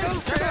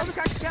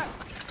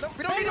 No,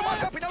 we don't need to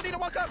walk up. We don't need to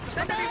walk up. Just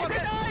stand there. They're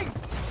dying.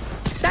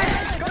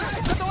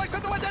 Cut the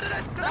one.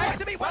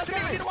 Walk to me.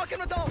 We need to walk in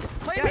with Dome.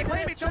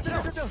 Play me. Chill.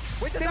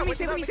 Wait this out.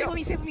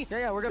 Save me.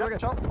 Yeah, we're good.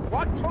 Chill.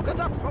 Walk. Smoke us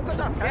up.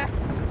 Okay.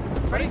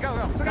 Ready? Go.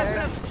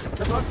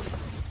 Let's look.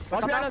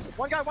 Watch behind us.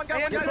 One guy.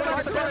 Get the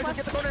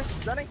corner.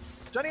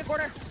 Johnny in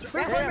corner.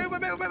 Move.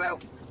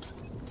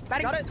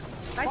 Batting. Got it.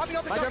 Nice. Popping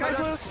up the My top, turn.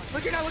 guys.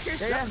 Look here now.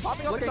 Yeah.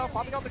 Popping up the top.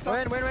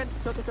 Win.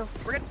 Chill.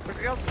 We're good.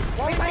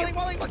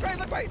 Walling. Look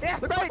right. Yeah.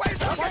 Look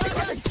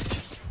right.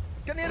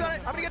 Get nade on it.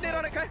 I'm gonna get nade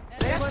on it, okay?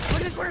 Yeah. Look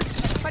at this corner.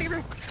 Fighting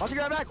over. Watch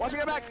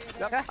your back.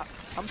 Yep.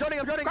 I'm joining.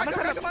 Come on.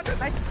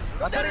 Nice.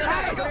 I'm joining your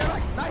back.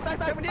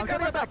 Nice. We need to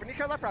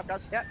kill left wrap.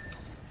 Guys. Yeah.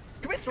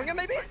 Can we swing him,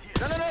 maybe?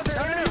 No. They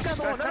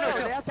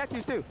have tech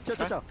keys too. Chill.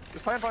 Just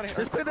play funny.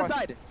 Just clear the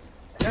side.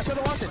 Did you kill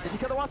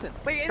the Watson?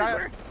 Wait, in this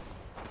corner.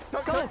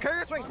 Carry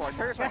your swing, boy.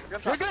 You're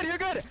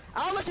good.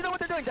 I'll let you know what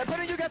they're doing. They're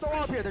putting you guys all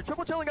up here. They're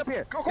triple chilling up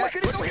here. Go, can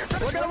you go here?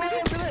 We're gonna walk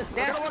up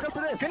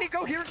to this. Can he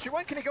go here and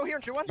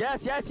shoot one?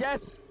 Yes.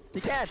 He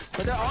can.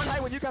 But they're on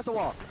height with Newcastle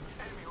wall.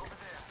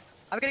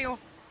 I'm getting you.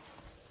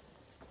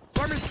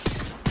 Farmers.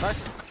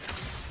 Nice.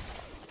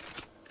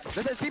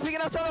 Listen, keep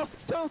picking up Tono.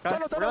 We're gonna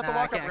have to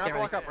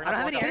walk up. I don't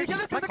have any energy.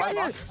 There's a guy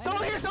here. Solo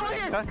here.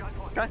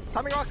 Okay,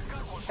 climbing rock.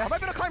 I might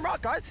be able to climb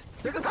rock, guys.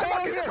 You can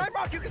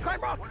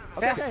climb rock.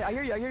 Okay, I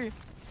hear you. Give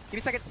me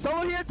a second.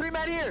 Solo here, 3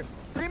 man here.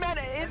 3 man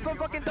in from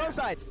fucking dome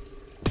side.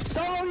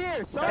 Solo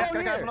here.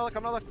 Okay, I'm gonna look.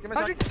 Give me a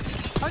 100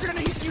 second.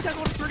 underneath. You guys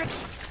want to forget?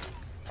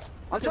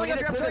 I'm telling you,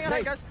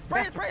 guys.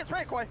 Spray it,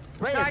 Koi.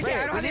 Spray No, I it. can't.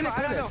 I don't have ammo.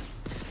 I don't know.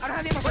 I don't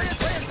have ammo. Spray it.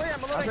 I'm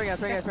I'm loading.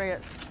 spraying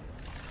it.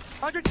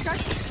 100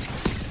 guys.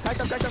 Crack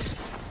them.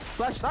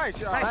 Flash.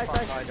 Nice. Nice.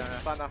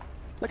 Fine now.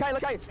 Look,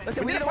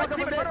 listen, we need to walk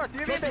over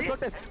this. Look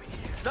this.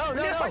 No. We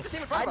need to fight the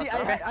team in front of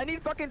us. I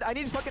need fucking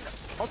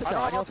ultra I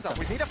cell. don't know.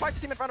 We need to fight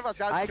the team in front of us,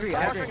 guys. I agree.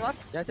 Left.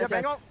 Yes.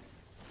 Bango.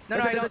 No,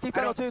 There's I a don't.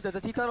 T-tunnel too. There's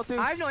a T-tunnel too.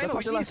 I have no ammo. We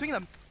Push need to left. swing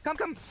them. Come.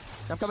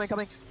 I'm coming.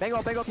 Bango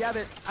if you have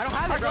it. I don't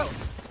have it, bro.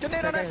 Get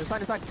nade on Okay, it. it's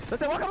fine.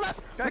 Listen, walk up left.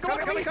 Okay,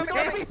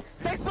 coming.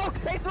 Stay smoke. I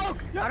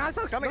don't have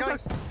smokes. Coming. No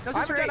smokes. No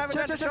smokes.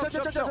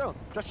 Chill.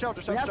 Just chill.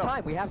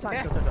 We have time.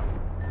 Yeah. Chill.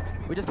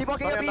 We just keep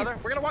walking up east.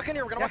 We're gonna walk in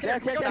here.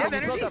 Yes.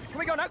 Can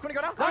we go now? Big.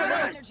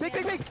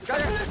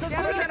 Got it.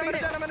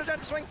 I'm in a jet.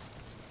 Swing.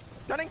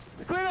 Gunning.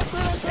 Clear up.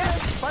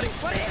 Buddy.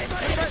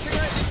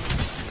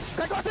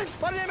 Crack Watson.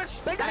 Body damage.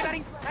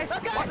 Batting. Nice.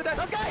 Let's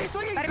go. He's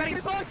swinging. Batting.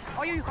 He's swinging.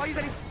 All you,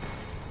 Zeddy.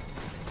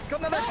 Kill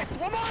another. Nice.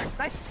 One more.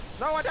 Nice.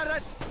 No, I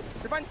died.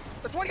 You're fine.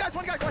 There's one guy. Go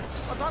on top.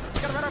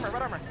 You got a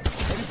red armor.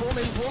 Maybe full.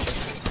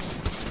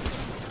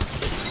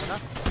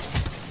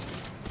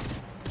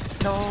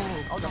 No.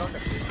 Oh,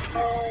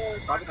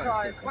 good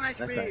try. 1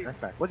 HP. That's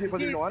bad. Was he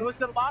the one? Was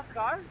the last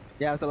guy?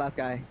 Yeah, it was the last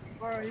guy.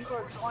 Bro, he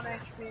was 1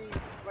 HP.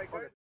 Wait,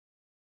 what?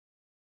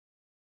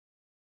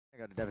 I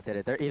got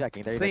devastated. They're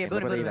evacuating. Look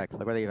Boom. where they evac.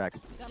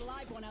 Got a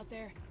live one out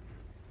there.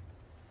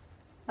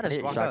 I just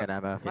Need walk shotgun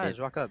up. ammo if you I need.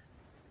 just walk up.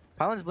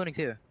 Pylon's ballooning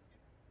too.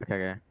 Okay.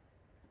 Where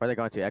are they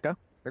going to? Echo?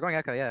 They're going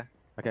Echo, yeah.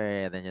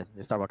 Okay, yeah, then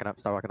you start walking up.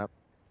 It's fine.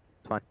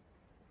 I'm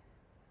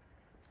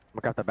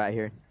gonna craft the bat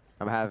here.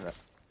 I'm gonna have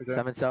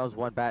 7 cells,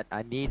 1 bat.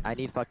 I need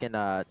fucking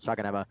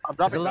shotgun ammo.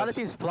 There's a lot of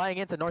teams flying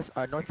into North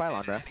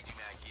Pylon, bro.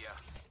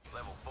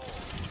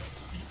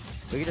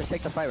 We can just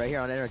take the fight right here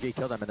on energy,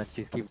 kill them, and then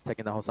just keep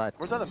taking the whole side.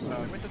 Where's the other?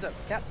 Where's the dip?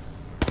 Yep.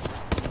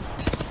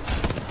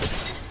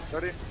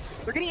 30.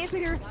 They're getting into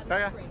here.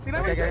 Okay. We might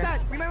want to do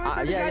that. We might want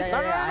to do this, guys.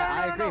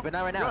 I agree, but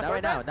not right now.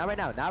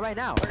 Not right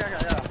now. Okay.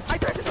 I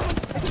tried to someone.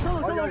 It's a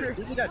solo over here.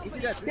 Easy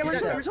dead. Yeah,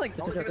 we're chilling.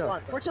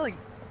 We're chilling.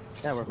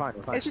 Yeah, we're fine.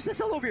 It's just a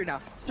solo over here now.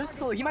 It's just a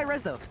solo. He might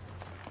res though.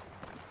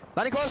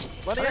 Landing close.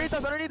 Underneath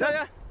us.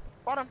 Yeah.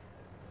 Bottom.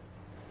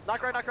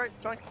 Knock right.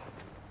 Join.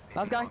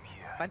 Last guy.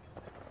 Fine.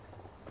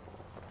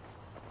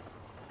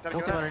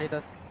 Full team underneath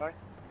us. Sorry.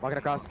 Walking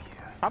across.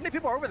 How many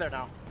people are over there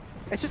now?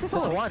 It's just a Just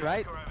solo. 1,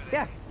 right?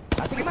 Yeah.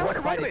 I think We it's might worth wanna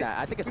run fighting with it. that.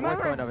 I think it's We might worth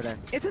wanna- going over there.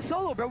 It's a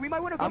solo, bro. We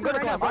might want to go. I'm gonna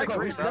right go. now. I'm gonna go.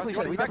 agree, We bro. definitely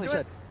should. You We back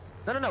definitely to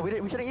should. No. We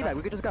shouldn't evac.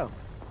 We could just go.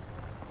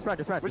 Just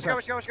run. We should go.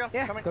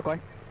 Yeah. Coming. Go, Koi.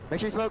 Make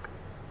sure you smoke.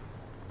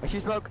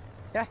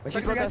 Yeah. Make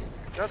sure you smoke us.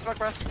 Go smoke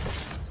press.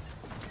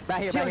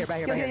 Back here.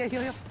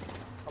 Heal.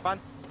 I'm on.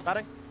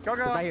 Batting. Go.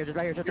 Just right here. You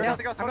Chill have out.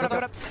 to go. I'm gonna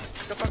up.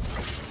 Go smoke.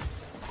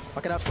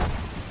 Fuck it up.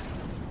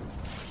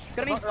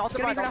 Gonna be. I'll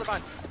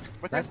divine.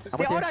 With Nice. this. I'm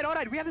Yeah, with all you.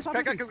 right. We have this one. Go.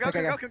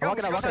 Okay. I'm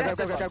walking up.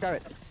 Grab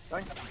it.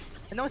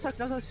 And no sucks.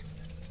 They're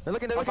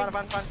looking.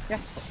 Fine. Yeah.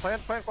 Plan.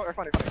 Funny. Stay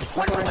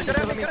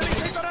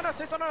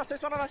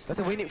on us.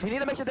 Listen, we need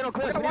to make sure they don't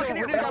clear We're us. gonna walk in We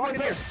here. need We're to gonna grab walk in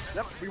more here. space.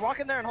 Yep. We walk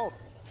in there and hold.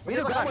 We need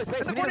to grab more space.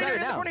 There's a We need to corner grab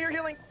here. it now. Corner here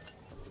healing.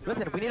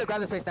 Listen, we need to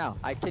grab this space now.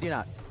 I kid you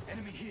not.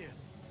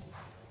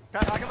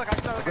 Pat, I can look. I'm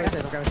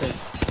grabbing space.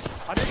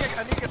 I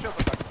need to get shield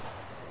for a sec.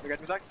 You get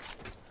me, Zach?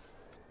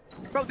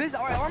 Bro, this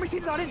our army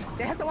team's not in.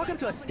 They have to walk up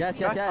to us.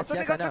 Yes, I'm I know.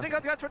 switching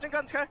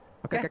guns, okay?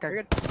 Okay.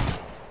 We're good.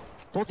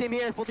 Full team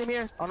here. On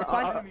the It's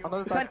fine. on the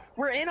other It's side. fine.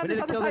 We're in on We this need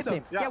to other kill side this though.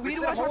 team. Yeah, we need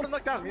to watch hold and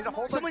look down. We need to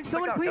hold. Someone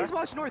please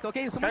watch north,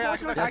 okay? Someone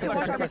watch north. I can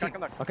watch armory team.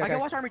 Okay, I can okay.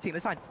 watch armory team.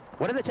 It's fine.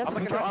 What are the chances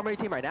we looking kill around. armory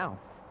team right now?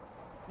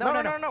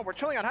 No. We're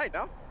chilling on height,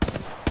 no?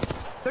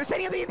 They're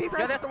setting up the EMP for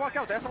Yeah, us. they have to walk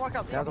out. They have to walk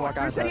out. They have to walk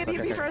out. They're setting up the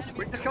Okay, EMP okay. for us.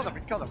 We just killed them.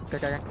 We killed them.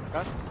 Okay. Okay.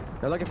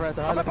 They're looking for us.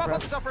 They're I'm gonna looking pop for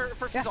up the us. stuff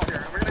for Yeah. Cecil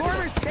here. We're gonna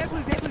Corners, they have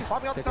blues, they have blues.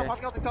 popping out the Okay. stuff.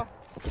 Popping out the stuff.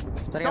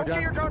 Setting up Don't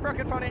get your drone. drone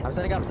broken, funny. I'm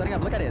setting up.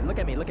 Look at it. Look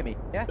at me.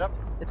 Yeah, Yep.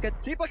 it's good.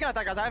 Keep looking at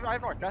that, guys. I have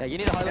north. Yeah, Okay? you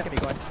need a hard look at me,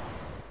 Corey. What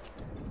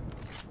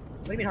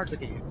do you mean hard to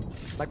look at you?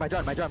 Like my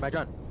drone.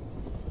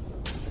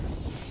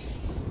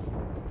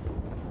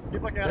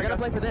 Keep looking at They're it, gonna guys.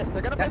 play for this.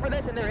 They're gonna play for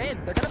this and they're in.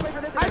 They're gonna play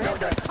for this and they're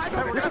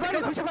in.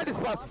 We should fight this.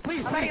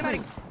 Please. I'm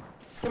fighting.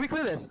 Can we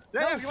clear this?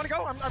 Yeah, if you wanna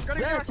go, I'm gonna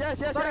Yes. Do it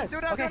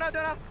now, Okay. do it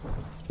now.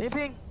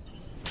 Ping.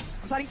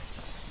 I'm sliding.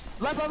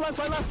 Left.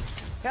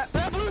 Yeah. They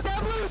have blues.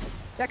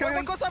 Yeah, come One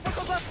on. goes left.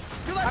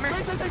 Two left. I'm in.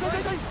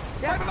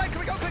 Yeah. Can we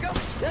go?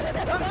 Yes.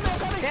 I'm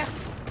coming. Yeah.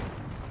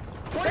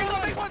 Big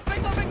one.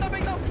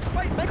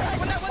 Wait, big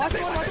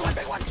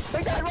one.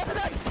 Big guy, rush it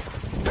back.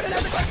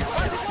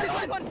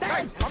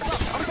 Nice. I'm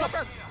gonna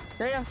press.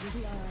 Yeah.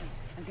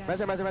 Res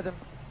him.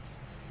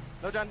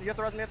 No, John, you have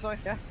to res me instantly.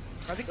 Yeah.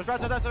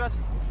 There's res.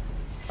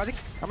 I'm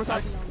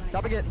gonna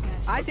dropping it.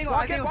 I think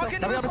Walk in.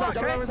 Double I'm up,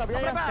 gonna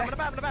yeah.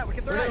 bat. We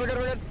can throw We're it.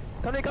 good.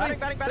 Come in. Batting.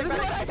 Batting. I'm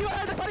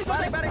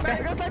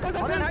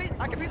in height.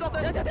 I can fuse all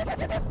this.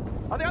 Yes.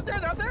 Are they up there?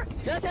 They're up there?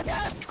 Yes.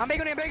 I'm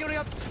banging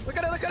up. Look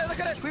at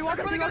it. We walk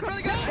up, really we good. walk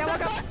Really up. good. Yeah,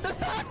 walk up. They're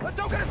stuck. It's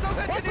so good. One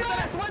Can you do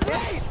press, that? one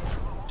right.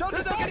 Joe,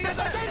 They're just stuck. get it.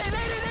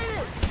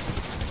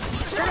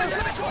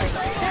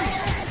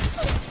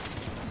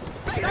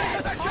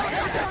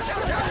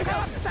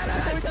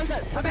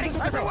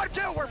 Everyone,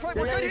 chill. We're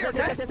good here.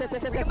 Yes. We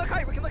can look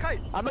height.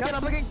 I'm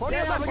looking.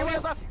 Yeah, I'm looking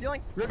left. left.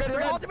 Healing. We're good.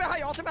 Ultimate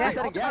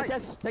height.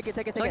 Yes. Take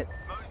it.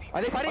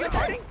 Are they fighting? Are they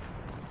fighting?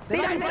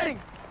 They're fighting.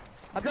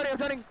 I'm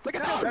turning. Look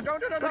at No, Stone.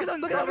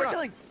 don't. Look at them, we're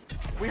chilling.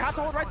 We have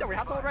to hold right there.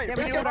 Yeah, Don't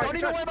we even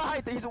need to worry about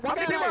height. He's How one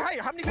many people are guy. height?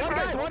 How many people are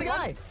height? One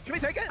guy. Can we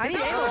take it? I need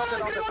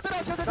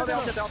No, they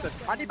ulted.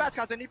 I need bats,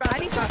 guys. I need bats. I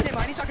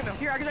need shotgun ammo.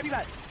 Here, I can have you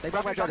back. They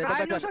broke my drone. I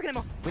have no shotgun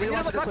ammo. We need to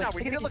watch look this up way. now.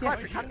 We need to look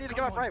right. We kind of need to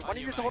give up right. One of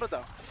you needs to hold it,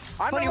 though.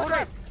 I'm Funny, gonna hold look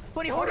right.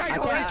 Funny, hold right.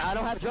 I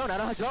don't have drone.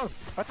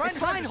 That's fine. It's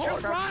fine,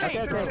 hold right.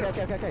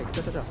 Okay.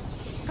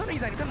 Come to you,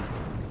 Zane. Come.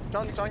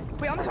 Johnny.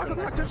 Wait, on the truck. On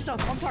the truck.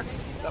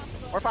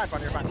 We're fine,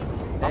 Bunny. You're fine.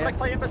 Yeah. I'm like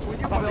playing with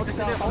you. Probably just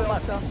need to hold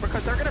left, so.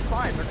 Because they're gonna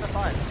slide. Wait,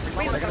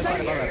 They're gonna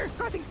slide. here.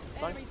 Crossing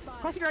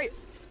right.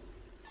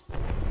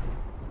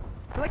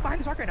 We're like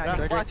behind this rock right now. Yeah,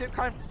 Surgery. watch it.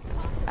 Climb.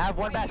 I have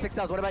one bat, 6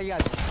 cells. What about you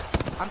guys?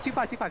 I'm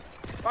 2-5.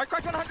 I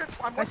cracked 100.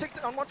 I'm 160.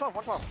 I'm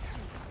 112.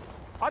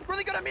 I'm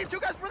really good at me. 2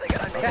 guys really good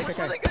at me. Okay, We're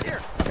okay. really good here.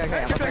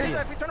 Okay, I'm okay.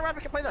 If we turn around,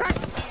 we can play that.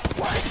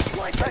 One.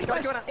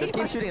 Just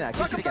keep shooting that.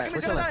 Keep shooting that.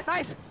 We're chilling.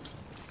 Nice.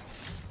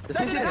 Just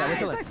keep shooting that. We're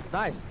chilling. Nice.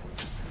 Nice.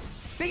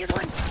 Big is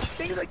one.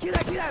 Kill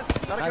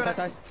that.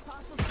 Nice.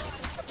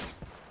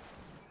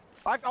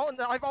 I've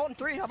ult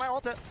 3. I might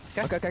ult it.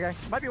 Okay.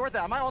 Might be worth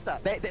it. I might ult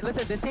that.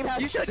 Listen, this team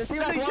has. You should. This team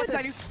No, has you should,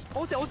 wanted. Zane.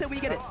 Ult it when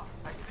you get it.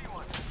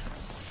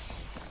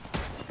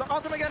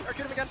 Ult him again or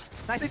shoot him again.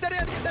 Nice. He's dead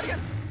again.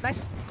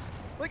 Nice.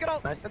 Look at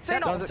ult. Nice.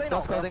 Insane ult.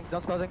 Zone's closing.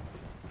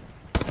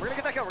 We're gonna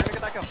get that kill.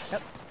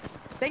 Yep.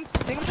 Think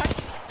him tight.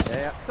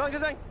 Yeah. Killing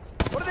his thing.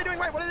 What are they doing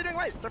right?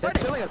 They're They're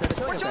fighting. chilling up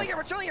there. We're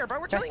chilling here, bro.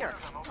 We're chilling here.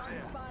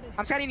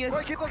 I'm scanning you.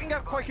 Koi, keep looking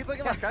up. Keep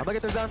looking left, I'm okay?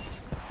 looking through zone.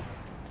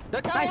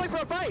 They're Nice. calling for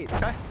a fight.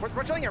 Okay.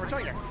 We're chilling here.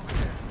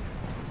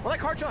 We're like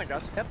hard chilling,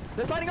 guys. Yep.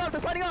 They're sliding off. They're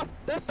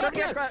stuck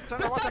here.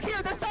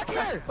 They're stuck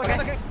here.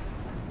 Okay.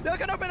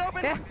 Look at open.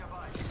 Yeah.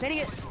 Hitting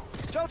it.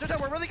 Joe,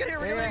 we're really good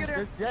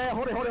here. Yeah,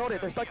 hold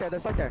it. They're stuck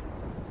there.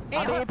 Hey,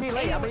 I'm the EP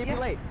late. yeah.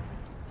 late.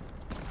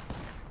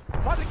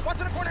 Watch in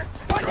the corner.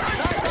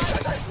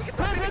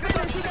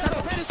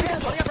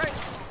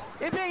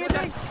 EP.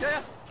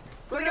 Yeah.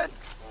 Really good.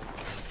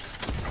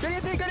 Good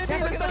EP.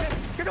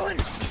 You're doing.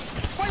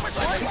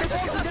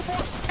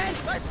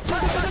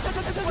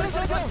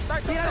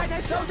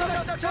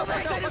 Go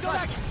back.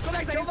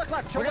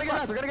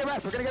 We're gonna get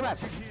back.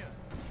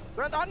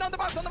 On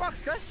the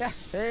box, okay?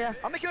 Yeah.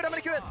 I'm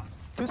gonna queue it.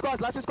 2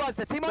 squads, last 2 squads.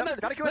 The team on Yep,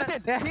 the gotta kill it.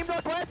 listen, Yeah. team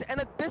northwest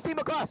and this team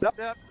across. Yep.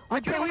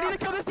 Okay, we need to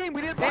kill this team.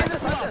 We need to play Play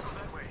this this. off.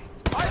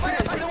 I don't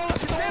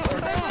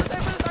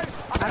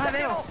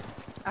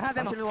have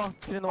ammo.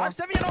 Shoot in the I wall. have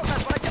 7 ult,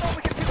 guys. When I get ult,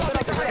 we can keep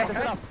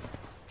That's ult.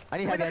 I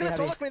need heavy.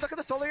 Look at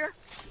the solo here.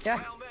 Yeah.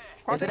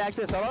 Is it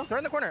actually a solo? They're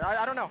in the corner.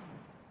 I don't know.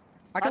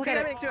 I can look at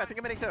I'm it.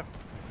 hitting too.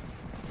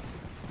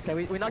 Okay,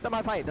 we knocked them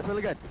on fight. That's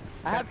really good.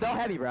 I have no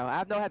heavy, bro. I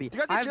have no heavy. You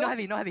guys I have need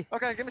no shields? heavy.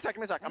 Okay, give me a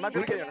sec. I might be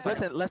able to get you in a second.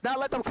 Listen, let's not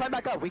let them climb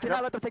back up. We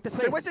cannot let them take the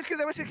space. They wasted Q.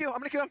 I'm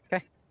gonna kill him.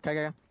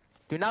 Okay.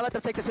 Do not let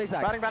them take the space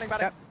back. Batting.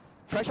 Yep.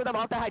 Pressure them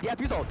off the height. Yeah,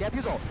 fuse ult. Yeah,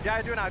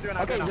 I do now.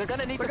 Okay, you're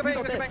gonna need to Look fuse at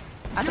ult me, this.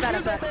 After that, You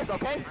fuse ult this,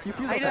 okay? You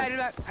fuse I ult need this.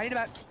 that. I need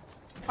that.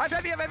 I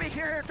have heavy.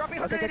 Here. Drop me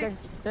 180. Okay.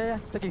 Yeah.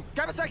 Thank you.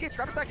 Grab a stack each.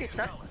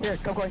 Okay? Here,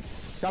 come Koi.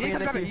 Drop me You in can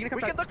this come team.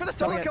 We can look for the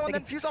solo Okay, kill and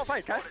thank then fuse all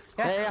fight, okay?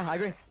 Yeah, I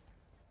agree.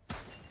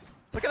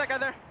 Look at that guy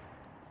there.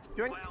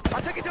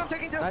 I'm taking two.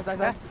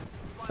 Nice.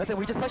 Listen,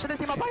 we just push this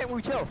team up high and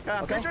we chill. Okay,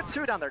 I'm pretty sure it's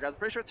 2 down there, guys. I'm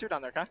pretty sure it's 2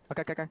 down there, okay?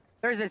 Okay.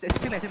 There's, it's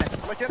 2 men. Wait,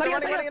 you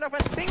have to running in open.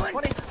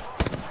 20.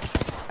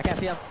 I can't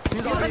see him.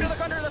 He's Look on me.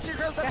 under, that's your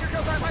girls,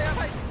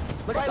 Fight.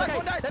 Look, Right, okay.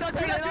 one died. They're not Two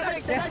dying,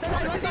 died. they're not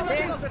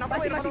dying. I'm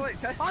waiting,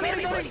 okay? On me.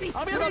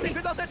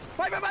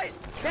 Fight.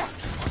 Yeah.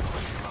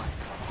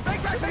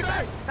 Back.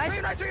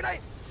 Nice. Three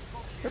night.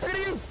 Let's get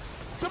you.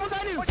 Someone's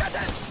on you. What got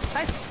that?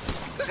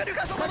 Nice. Look at you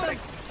guys, one building.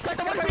 Crack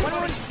the one.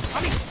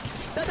 On me.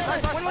 Nice.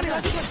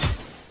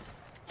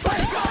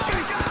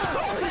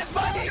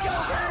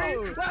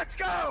 Let's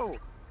go!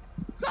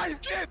 Nice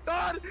shit,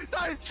 Don!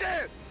 Nice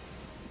shit!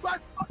 Let's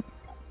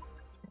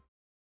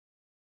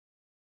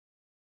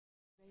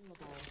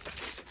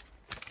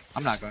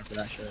I'm not going for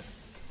that shit.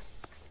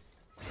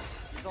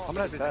 I'm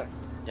gonna do that.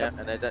 Yeah,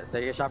 and they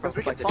get shot from Because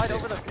we can Complexity. slide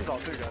over the fuse all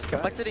too, guys.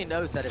 Complexity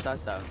knows that it's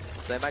us though,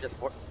 so they might just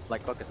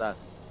focus us.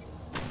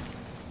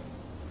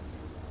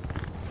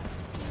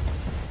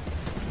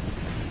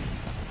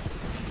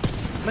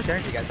 How much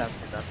energy you guys have?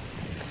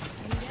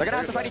 They're gonna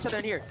have to fight each other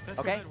in here,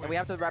 okay? And we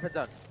have to rapid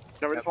zone.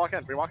 No, we just walk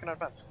in. We walk in our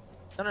fence.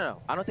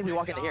 No. I don't think we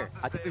walk into here.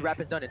 I think we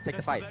rapid zone and take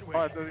the fight.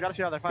 Oh, we gotta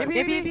see how they fight.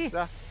 Yippee.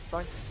 Yeah,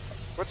 fine.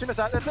 What team is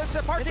that? It's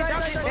a park team. Low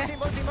team.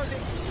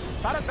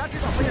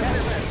 Batteries off.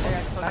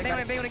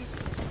 Banging.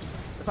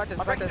 Let's fight this.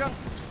 I'm breaking junk.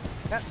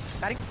 Yeah,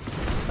 batting.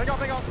 Big off.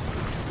 Batting.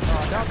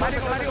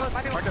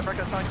 Break it,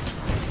 fine.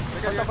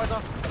 We're fine.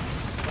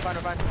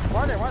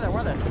 Where are they?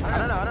 I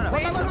don't know.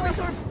 Wait,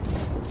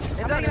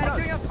 It's done. I'm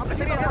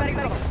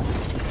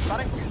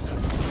batting.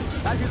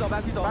 Bad fuse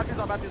off.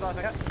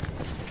 Yeah.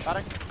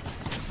 Batting.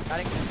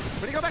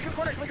 When you go back in the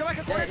corner,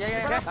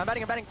 Yeah. I'm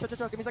batting. Chill.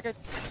 Give me a second.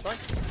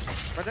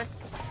 Roger.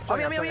 On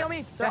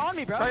me. They're on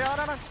me, bro. No.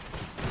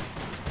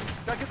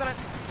 Go, keep that in.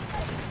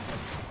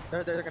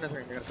 They're gonna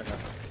turn us.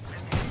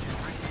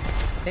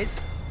 Nades.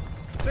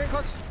 Stay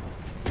close.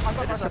 I'm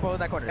going Just far pull in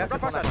that corner. Yeah, run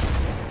far side.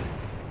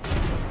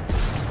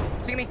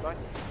 See me.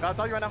 I'll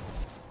tell you right now.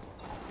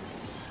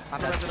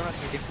 I'm dead.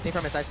 Team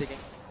from inside speaking.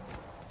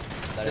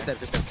 Just step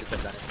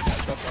down it.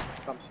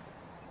 Comes.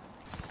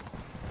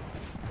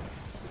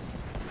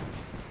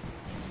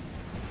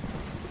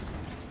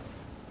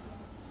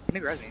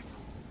 Maybe res me.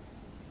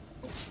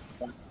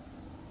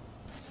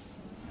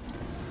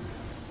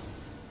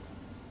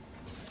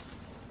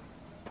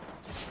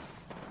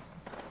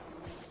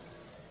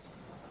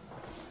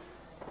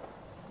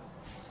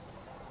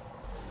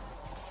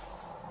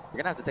 You're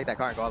gonna have to take that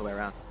car and go all the way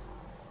around.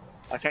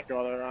 I can't go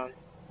all the way around.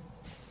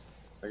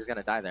 We're just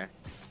gonna die there.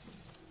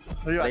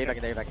 Who are you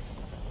There you back.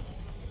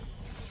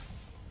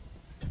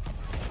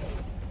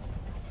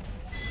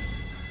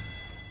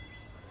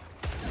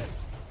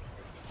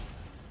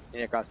 You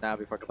need to cross now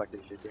before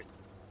Complexity shoots you.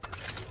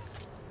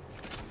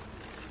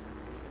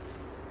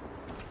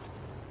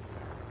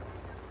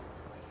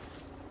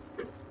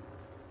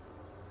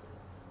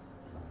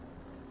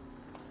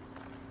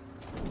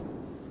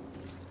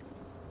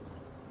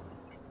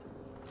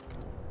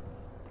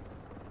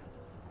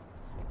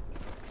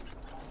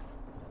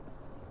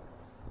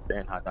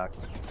 And hot dog.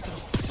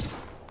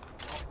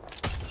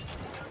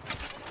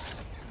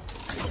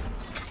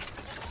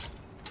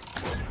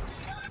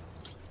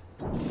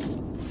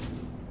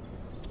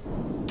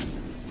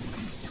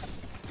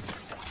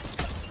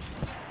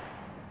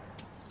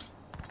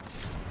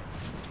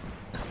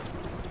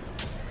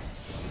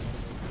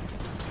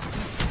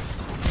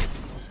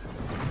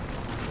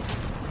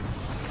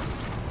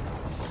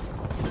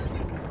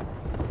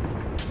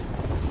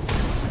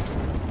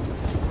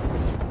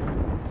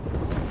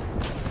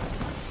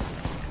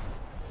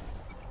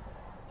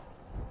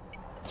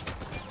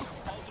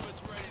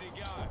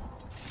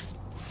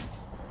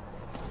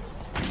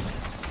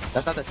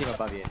 That's not the team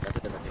above you, that's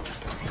a different team.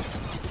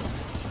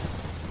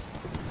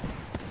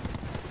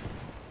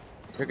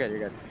 You're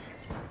good.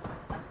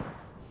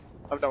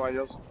 I have no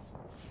ideas.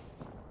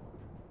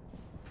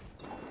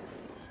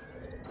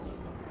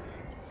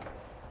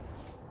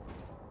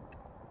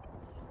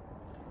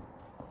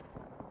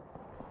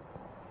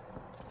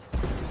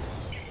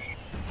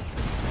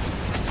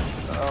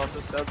 Oh,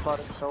 this dead side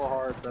is so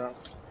hard, bro.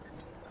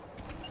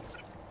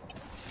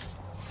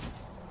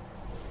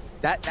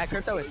 That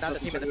crypto is not the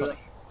team in the building,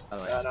 by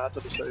the way. Yeah, no, that's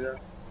what you say, yeah.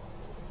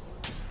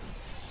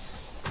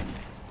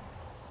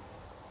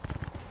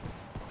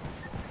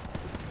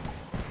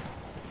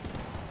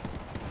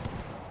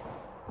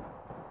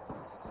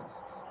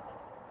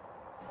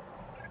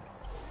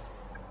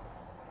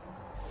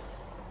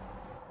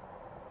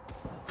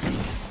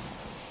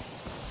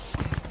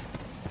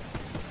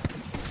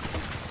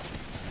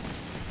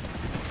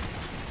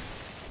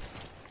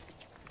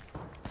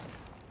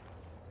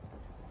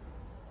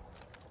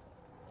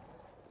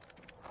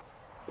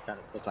 Kind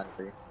of close line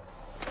for you.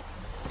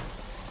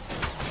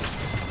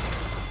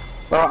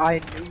 Bro, I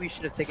knew we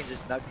should have taken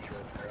just nut control,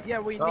 bro. Yeah,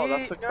 we No, need.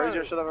 that's the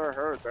craziest shit I've ever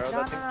heard, bro.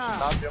 That team should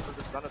not be able to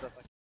just run it. That's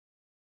like.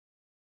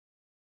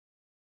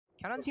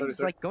 Countdown team is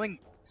like going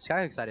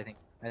sky side, I think.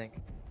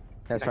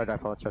 Yeah, start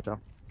that follow, Chocho.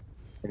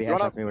 If he You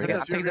wanna headshots me, we're take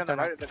good. this, you and then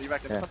right, then you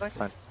back into Yeah, something? it's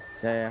fine.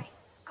 Yeah.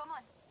 Come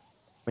on.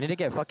 We need to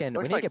get fucking.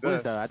 Looks we need like to get blues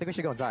this. though. I think we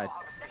should go inside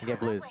and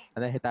get blues,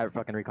 and then hit that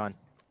fucking recon.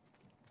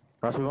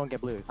 Or else we won't get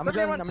blues. I'm a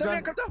drone. I'm a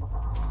drone. Come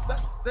down.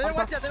 They didn't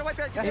wipe yet. They didn't wipe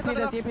yet. EP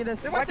this. EP this.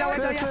 They wiped out.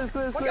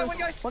 Clues. One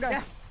guy. One guy.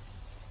 Yeah.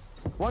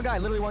 One guy.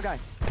 Literally one guy.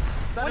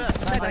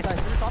 Nice.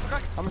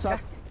 I'm gonna stop.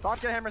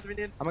 Top, get hammers if we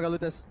need. I'm gonna go loot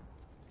this.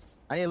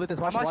 I need to loot this.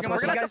 Watch. We're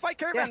gonna have to fight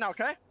caravan now,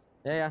 okay?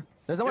 Yeah.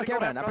 There's no one Get it, go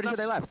caravan. down, I'm pretty sure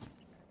they left.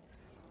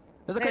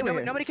 There's a Hey,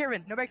 caravan. nobody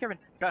caravan. Nobody caravan.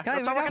 Okay, Can I let's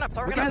loot start now? working up.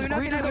 Start We working can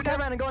up. just go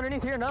caravan and go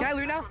underneath here. No. Can I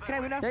loot now? Can I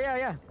loot now?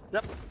 Yeah.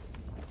 Yep.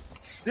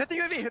 Hit the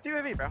UAV. Hit the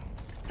UAV, bro.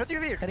 Hit the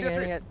UAV.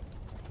 Hitting it.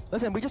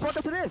 Listen, we just walked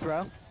up to this,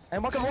 bro.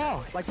 And walk up the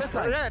wall. Like flip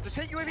side. Yeah, just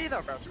hit UAV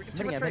though, bro, so we can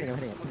see what's Hitting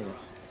it.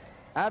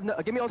 I have no.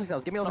 Give me ulti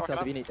cells. Give me ulti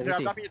cells if you need. If you Yeah,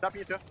 see. drop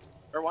you two.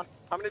 Or one.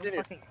 How many do you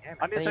need?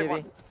 I need to Hitting take UAV.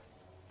 one.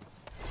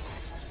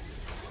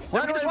 Yeah,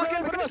 we can just walk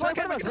in. We can just walk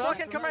in. We can just walk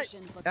in. Come right.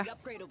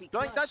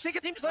 I think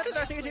a team just landed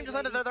there. I think a team just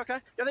landed there. Okay.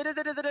 Yeah, they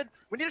did.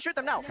 We need to shoot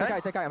them now.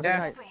 Okay. Take height. I'm taking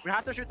height. We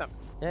have to shoot them.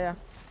 Yeah.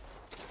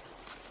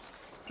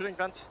 Shooting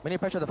guns. We need to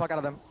pressure the fuck out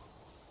of them.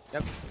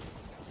 Yep.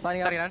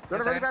 Signing up. You're in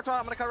a really bad spot.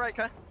 I'm gonna cut right.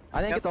 Okay.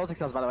 I didn't get the ulti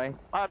cells, by the way.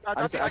 I can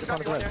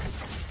drop you one here.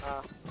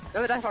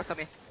 No, the die fox on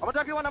me. I'm gonna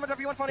drop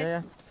you one funny.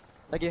 Yeah.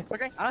 Thank you.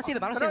 Okay. I don't see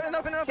them. I don't see them.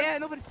 Open. Yeah,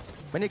 nobody.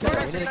 We need to kill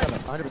them.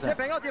 100%. Yeah,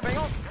 bang on.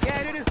 Yeah,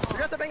 I do. You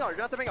got the bang on.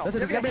 Listen,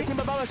 there's gonna be a team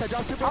above us. I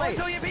dropped super How long late.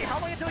 until you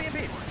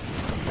beat?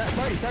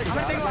 30. 30. I'm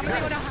gonna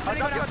bingo now.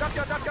 Drop you.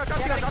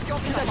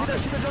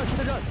 Shoot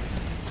the drone.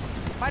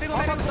 My bingo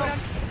down.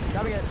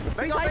 Grabbing it.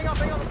 Bang on. Now.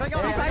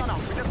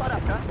 We just slide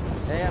up, okay?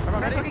 Yeah.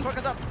 Ready? Smoke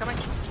is up. Coming.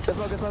 Good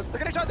smoke. They're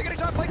getting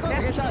shot. Play close.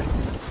 Get shot.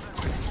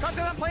 Come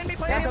to them. Playing me.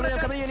 Yeah,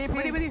 coming in. EP.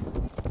 With you.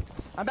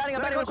 I'm batting.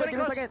 Real quick. Give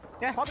me a second.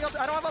 Yeah. Popping up.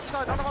 I don't have other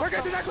side. We're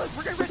gonna do that close.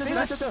 We're gonna do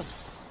that.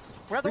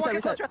 We have to walk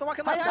in close. We have to walk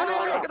in left.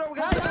 Hi.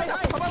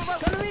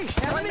 Come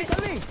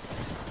to me.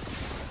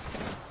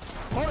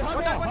 Hold on.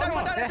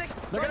 One down.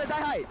 They're gonna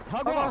die height.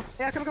 Hug wall.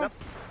 Yeah, come.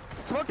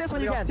 Smoke this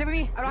when you can. Stay with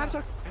me. I don't have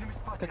smokes.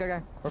 Okay.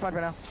 We're fine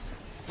for now.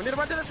 We need to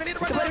run to this. We're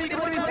We're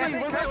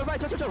fine.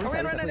 Chill. Come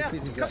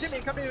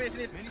to me if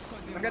you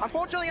need. I'm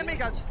full chilling in me,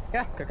 guys.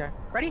 Yeah. Okay.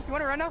 Ready? You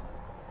wanna run now?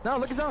 No,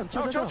 look at zone.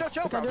 Chill, Chill, bro.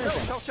 chill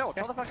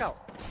the fuck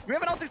out. We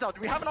have an ulti cell. Do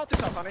we have an ulti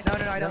cell, Tommy? No,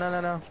 I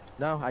don't.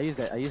 No, I used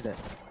it.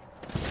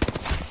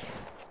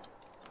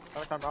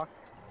 I'm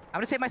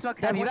gonna save my smoke.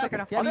 Yeah, I have you one got second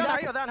it. now.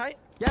 Yeah, Down height.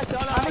 Yes, no.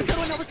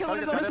 Let's kill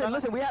one.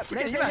 Listen, we have.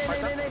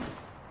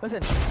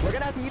 Listen, we're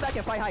gonna have to evac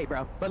and fight height,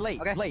 bro. But late.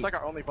 Okay. It's like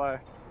our only play.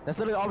 That's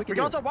literally all we We can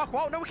can do. also walk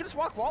wall. No, we can just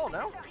walk wall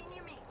now.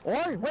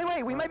 Or,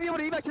 wait, we might be able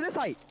to evac to this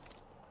height.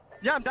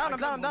 Yeah, I'm down.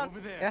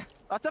 Yeah.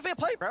 That's definitely a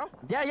play, bro.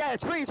 Yeah,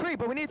 it's free,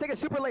 but we need to take it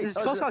super late. It's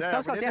close calls. yeah,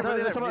 Close calls. we Yeah. need to There's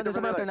really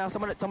someone up there late. now.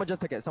 Someone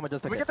just took it. Can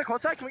we get the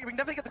close side? We can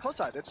definitely get the close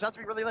side. It just has to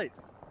be really late.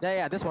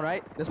 Yeah, this one,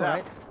 right? This one, Yeah.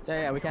 right?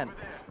 Yeah, we can.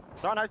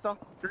 Not nice though.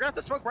 You're gonna have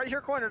to smoke right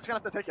here corner. Just gonna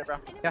have to take it, bro.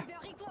 Yeah.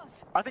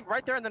 I think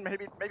right there and then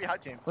maybe high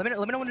team. Let me know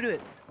when to do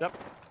it. Yep.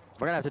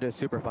 We're gonna have to do it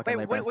super fucking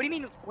Wait, late, what do you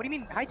mean? What do you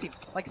mean high team?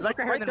 Like Like smoke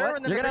right here right and then there what?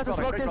 and then You're gonna have to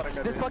big smoke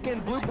building, this fucking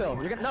blue pill.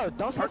 No,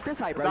 don't smoke this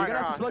height, bro. You're gonna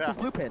have to smoke this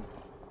blue pin.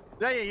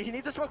 Yeah, you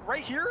need to smoke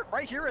right here,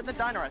 and then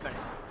diner, I think.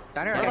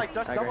 Diner. Or Okay. like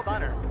just I double agree.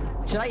 diner.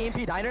 Should I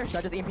EMP diner? Should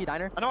I just EMP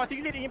diner? No, I think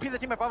you need to EMP the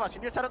team above us.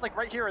 You need to set it like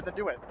right here and then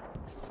do it.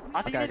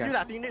 I think you need to do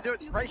that. You need to do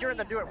it right here and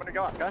then do it when you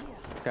go up, okay?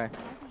 Okay.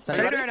 Should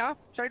I do it right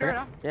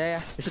now?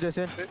 Yeah. You should do it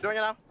soon. Doing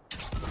it now.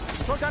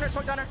 Smoke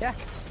diner. Yeah.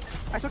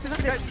 I smoked this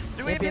Okay, up.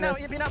 do EMP now,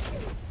 EMP now.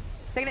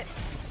 Taking it.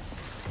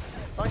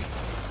 Fine.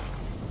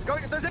 Go,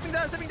 they're zipping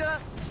down.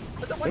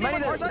 We might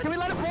need to. Can we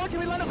let it fall?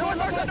 No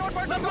one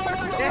far side.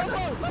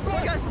 Let's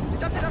go, guys.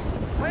 Jump it up.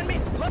 Land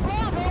me. Let's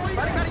roll, bro.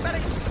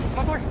 Batting.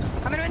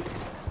 1-4. I'm in.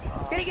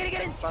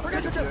 Get in. We're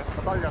good.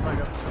 That's all you got.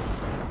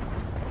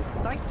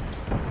 Sorry.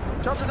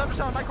 Jump to number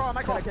 7. My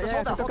call. Okay, Just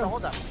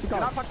hold that. Keep Do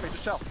going. not punch me.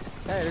 Just chill.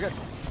 Hey, you're good.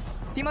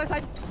 Team other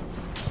side.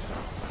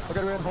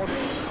 We're good. Hold.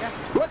 Yeah.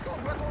 Let's go.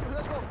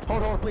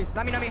 Hold, please.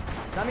 Not me. Not me.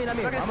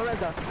 Okay. I'm a res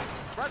though.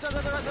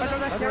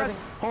 Rest.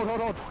 Hold.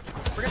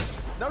 We're good.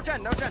 No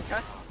gen, okay?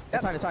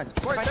 It's fine.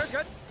 Boys, there's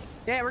good.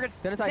 Yeah, we're good.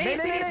 Then inside.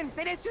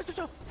 Nade.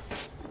 Chill.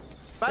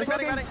 Batting.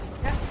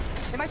 Yeah.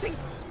 Am I swing?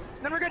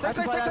 Then we're good. That's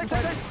fine.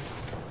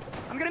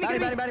 I'm gonna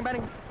be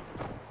Batting.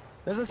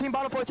 There's a team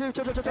bottle for two.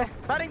 Chill.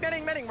 Batting.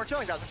 We're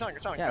chilling, guys. We're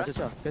chilling. Yeah, okay? just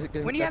chill.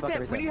 When do you have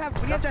gen? When do you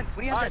have gen?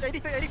 Alright,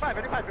 85.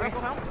 Do we have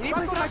full helm? You need to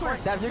place in my corner.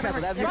 That's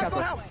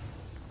Newcastle.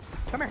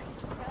 Come here.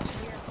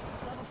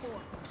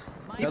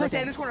 You Yo, place it listen.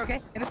 in this corner,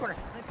 okay? In this corner.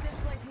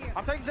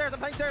 I'm taking stairs.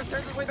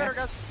 Stairs is way better,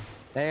 guys.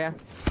 Yeah.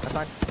 That's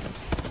fine.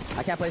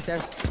 I can't play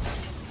stairs.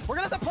 We're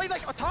gonna have to play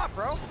like a top,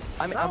 bro.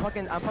 I'm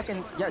fucking.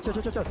 Yeah, chill.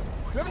 We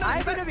have I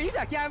have another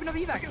evac. Yeah, I have another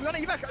evac. We got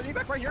an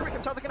evac right here. We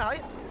can start looking at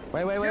height.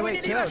 Wait. We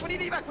need Chill. evac. We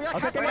need evac. We got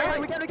Okay,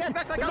 we can.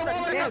 Evac like There's a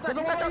wall here. outside. There's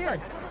a wall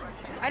here.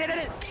 I did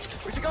it.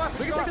 We should go up.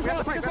 We can take this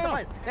wall. Take this wall.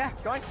 Yeah.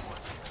 Going.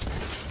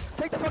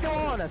 Take the fucking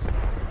wall on us.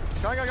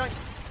 Going.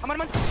 I'm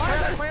on.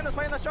 Play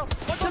this. Show.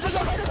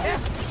 Yeah.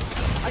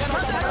 I got no.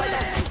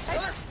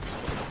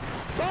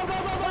 Go.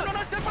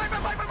 No.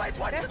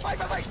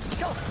 Fight.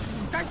 Go.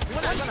 Guys,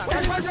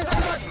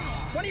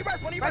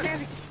 when you rest.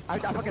 I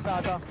fucking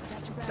fell. You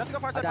have to go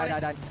far side. I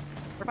died.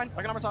 We're fine. I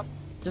got numbers up.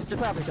 Just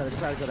play off each other.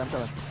 Just play off each other. I'm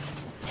chilling.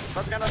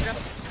 Let's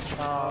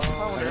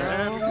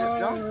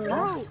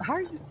go. How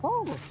are you?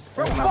 Oh,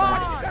 Bro, why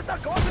did you guys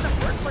not go up in the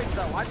first place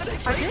though? Why did they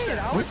face it?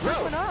 I was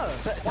going up.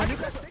 Why do you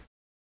guys?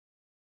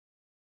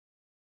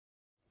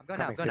 I'm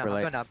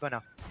going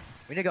now.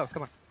 We need to go.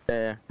 Come on.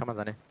 Yeah. Come on,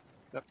 Zanny.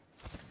 Yep.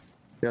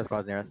 Zero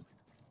squads near us.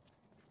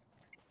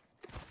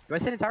 Do I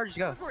sit in tower or just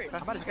go?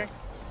 I'm about to go.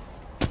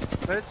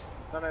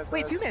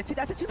 Wait, 2 minutes.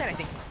 That's a 2 minute, I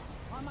think.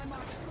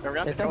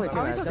 It's definitely 2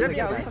 minutes.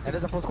 And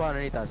there's a full squad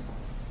underneath us.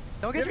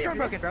 Don't get your drone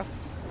broken, bro.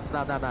 No,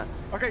 I'm not.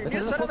 Okay, you need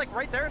to set it like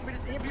right there and we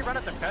just EMP run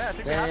at them. I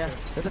think we have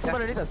to. There's a team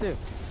underneath us too.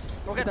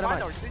 Okay, fine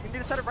though. You need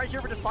to set it right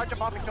here. We just slide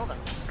jump off and kill them.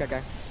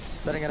 Okay.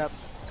 Setting it up.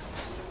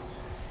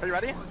 Are you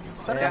ready?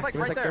 Set it up like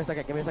right there.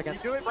 Give me a second. You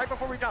do it right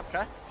before we jump,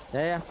 okay?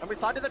 Yeah. And we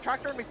slide to the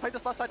tractor and we play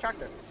this left side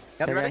tractor.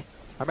 Yep, you ready?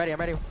 I'm ready.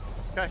 Okay.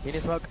 You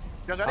need smoke.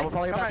 You guys ready? I'm gonna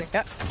follow your path.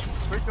 Yep.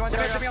 3, 2, 1, go.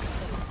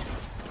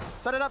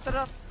 Set it up.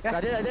 Yeah.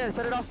 I did.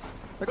 Set it off.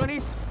 They're going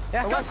east.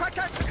 Yeah. Come. Come.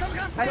 Get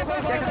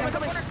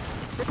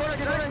corner.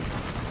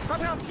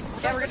 Come.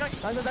 Yeah, we're good.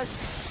 Nice.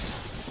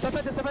 Step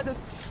at this.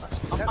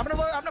 I'm gonna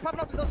pop it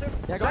out this soon.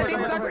 Yeah, Should I go.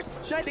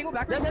 dingle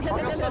backwards?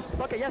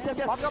 Yes. Okay, yes.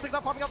 Popping out things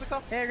up.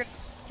 Yeah, you're good.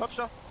 Touch.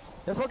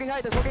 They're smoking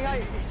high.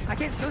 I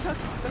can't. No sucks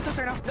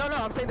right now. No,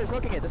 I'm saying they're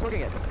smoking it. I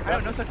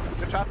don't know sucks.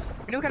 Good shots.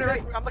 We look at it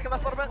right. I'm looking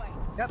left a little bit.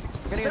 Yep.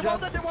 Getting a drone.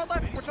 They're well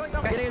left. We're chilling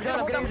now. Getting a drone.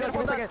 I'm getting a drone. Give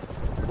me a second.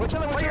 We're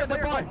chilling.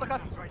 They're gone. Look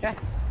up. Yeah.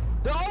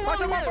 They're all Watch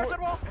one. that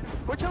wall.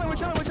 We're chilling.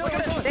 Look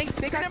at this. Big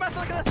Look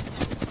at this.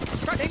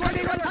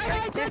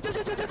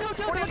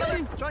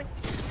 Join.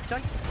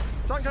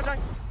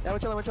 Yeah, we're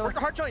chilling. We're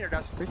hard chilling here,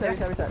 guys.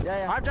 Reset.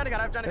 Yeah. I'm Johnny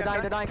guy.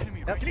 They're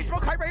dying. Yep. Can you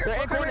smoke height right here?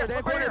 They're in corner.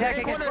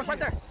 Smoke right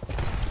there.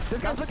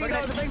 This guy's looking. The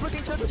bank's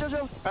looking. Chill.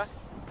 Okay.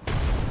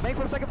 Bank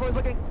from second floor is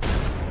looking.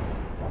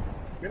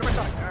 You're my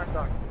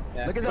dog.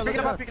 Yeah. Look at that.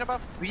 Pick it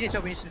up. We need to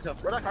show.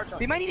 We're not hard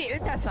We might need to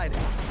hit that side.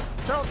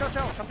 Chill.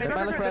 They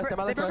might look for us.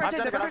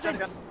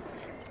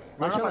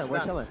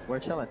 We're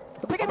chilling.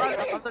 Pick it.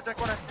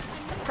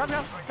 Come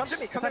to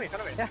me.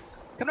 Yeah.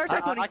 Come to our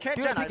side, Tony. I can't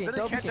gen. I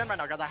really can't gen right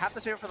now, guys. I have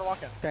to save it for the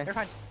walk-in. Okay. You're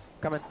fine.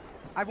 Coming.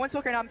 I have 1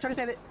 smoke right now. I'm trying to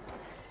save it.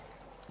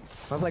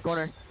 One play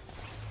corner.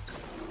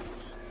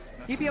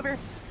 EP over here.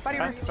 Body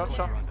over here.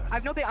 Show. I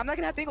have no thing. I'm not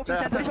gonna have bingo for the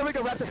Let me center. show we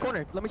can wrap this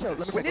corner. Let me show.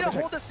 We need to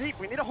hold this deep.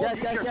 We need to hold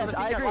deep here so the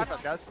team can't wrap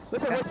us, guys.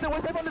 Listen, we're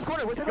safe on this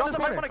corner. You also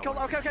might want to kill.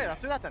 Okay.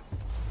 Let's do that then.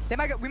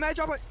 We might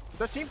drop it.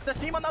 The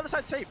team on the other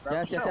side's safe, bro.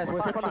 Yes.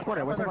 We're safe on this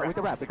corner. We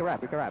can wrap. We're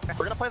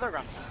gonna play their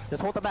ground.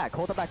 Just hold the back.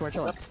 We're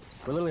chilling.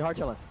 We're literally hard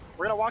chilling.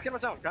 We're gonna walk in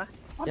with zone, okay?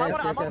 I'm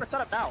gonna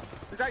set up now.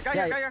 This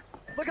guy here.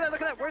 Look at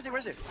that. Where is he?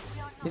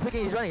 He's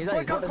picking. He's running.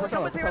 Come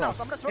with me right now. I'm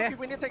gonna smoke you.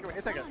 We need to take it.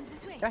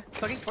 Yeah.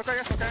 Smoking. Look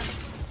right here.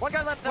 One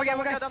guy left. One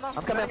guy down low.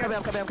 I'm coming.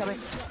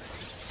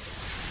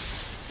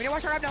 We need to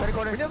watch our rap now. We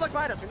need to look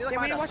behind us. We need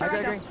to watch our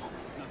rap now.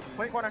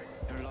 Point corner.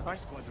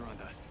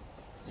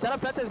 Set up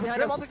fences Do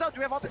behind we have us. ultics out? Do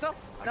we have ultics out?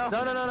 No.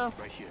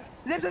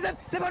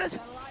 Zip on us.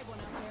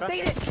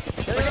 Take it.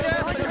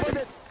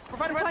 We're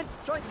fine.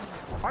 Join.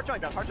 Hard join,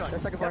 guys. They're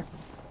second floor.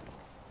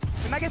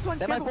 We might get one.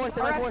 They might force.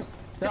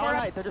 They're on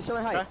height. They're just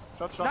chilling height.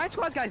 9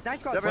 squads, guys. 9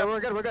 squads. We're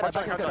good.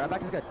 Our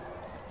back is good.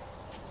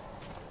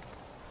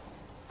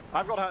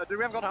 I've got home. Do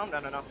we have got home?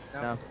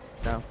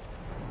 No.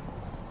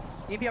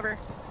 EMP over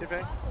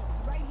here.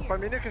 But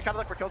me and you can kind of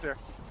look for kills here.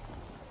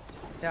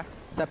 Yeah.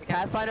 The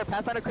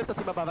Pathfinder crypto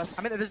team above us.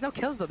 I mean, there's no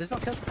kills though.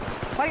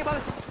 Fighting above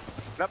us.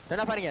 They're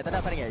not fighting yet.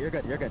 You're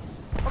good.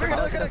 Over here,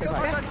 look at it. Kill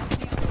for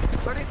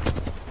 30.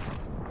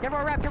 Give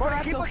our rap.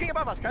 Keep looking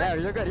above us, okay? Yeah,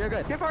 you're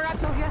good. Give our rap,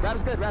 so yeah.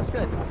 Rap's good. Rap is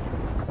good.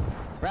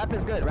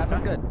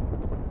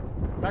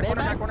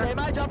 Back corner. They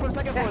might jump from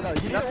second floor though.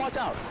 You need to watch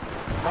out.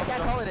 I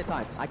can't call it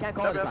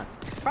in time.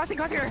 Crossing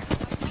here.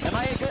 Am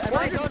I in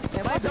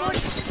zone?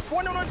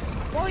 One.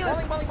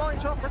 Walling,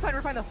 chill.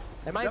 We're fine though.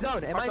 Am I in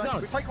zone?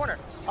 We play corner.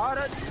 I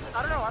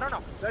don't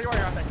know. There you are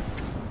here, I think.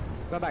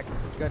 Go back.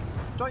 Good.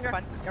 Join here.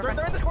 Fine. They're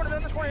in this corner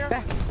here.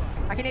 Yeah.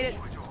 I can eat it.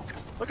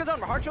 Look at zone.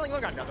 We're hard chilling.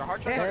 Look on, guys. We're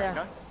hard chilling.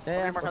 Yeah.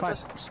 Okay? We're fine.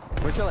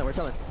 We're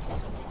chilling.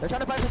 They're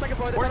trying to fight for second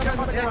floor.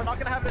 I'm not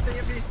gonna have it at the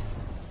EMP.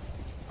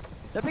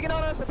 They're picking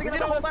on us. We need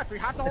to hold left. We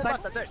have to hold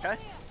left. That's it, okay?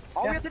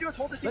 All we have to do is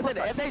hold this team.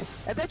 Listen,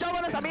 if they jump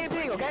on us, I'm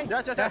EMPing, okay?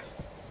 Yes.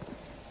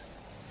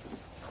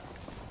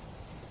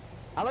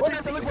 I'll let you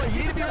have to look for it. You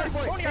need to be ready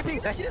for it.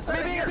 EMP.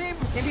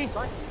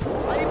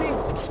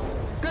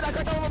 Good, I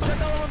got all of them.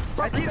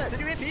 Did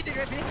you EMP?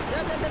 Yes, I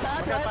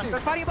had to. They're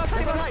fighting above.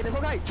 There's no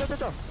height. Chill.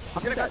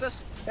 I'm gonna cut this.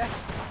 Yeah.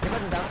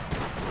 Defense is down.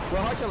 We're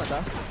hard chilling,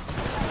 though.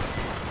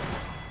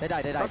 They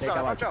died. They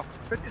got Joe.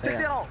 60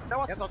 and all. No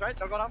one's still, right?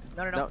 Don't go down.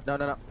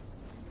 No.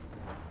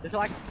 Just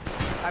relax.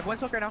 I have 1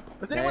 smoke right now.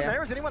 Is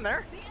anyone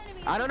there?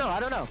 I don't know. Oh,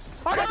 no.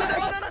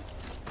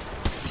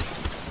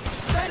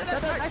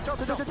 Chill.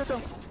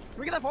 Can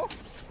we get that full?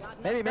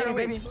 Maybe.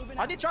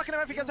 I need Chuck and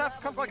him if you guys have.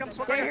 Come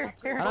smoke right here.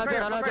 I'm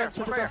good.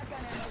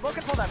 Smoke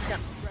and pull that if you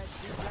can.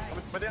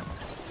 With you.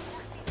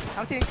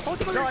 I'm seeing. Oh,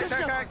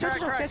 Correct.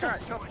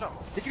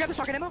 Did you get the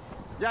shotgun ammo?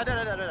 Yeah, I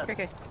did.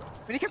 Okay.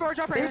 We need to keep our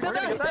drop right He's here.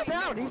 still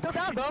down. He's still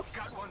down, bro.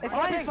 It's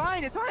fine, it's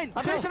fine, it's fine.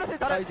 I'm finishing this.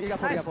 Oh, he got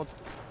pulled. He got pulled.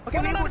 Okay,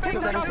 we need to He's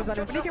keep the on drop.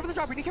 him. We need to keep the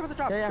drop. We need to keep the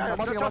drop. Yeah, I'm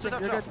watching.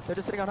 You're good. They're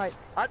just sitting on height.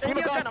 Team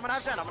of 10. I'm gonna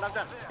have 10. I'm gonna have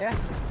 10. Yeah.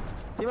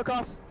 Team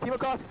across. Team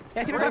across.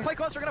 Yeah, team We're gonna across. play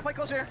close. We're gonna play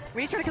close here.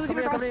 We need to try to kill the team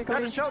Come across. here, come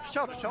here. Just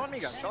show on me,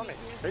 guys. Show on me.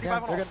 85 Yeah,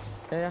 on we're all. good.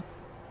 Yeah.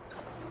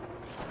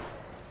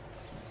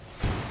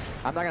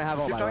 I'm not gonna have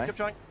all, by the way. Keep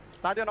showing.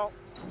 Not doing all.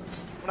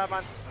 I'm gonna have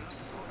mine.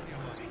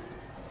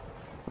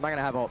 I'm not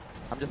gonna have ult.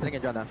 I'm just sitting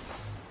in drone now.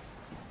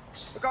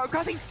 Go,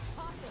 crossing.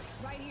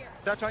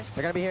 Dead showing.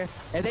 They're gonna be here.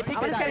 If they peek,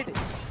 I'm they just die. getting.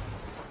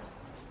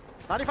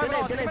 95 on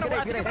all. Get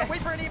in.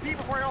 Wait for an EP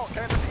before you all.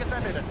 Okay, just get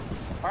standard.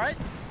 Alright?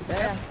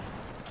 Yeah.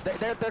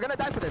 They're gonna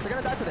die for this. They're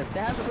gonna die for this. They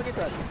have to swing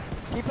into us.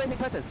 Keep placing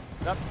punches.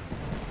 Yep.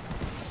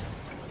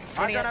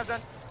 I'm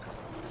done.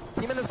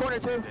 Team in this corner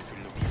too.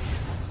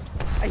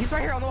 He's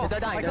right here on the wall. They're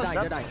dying.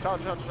 They're dying. Chill.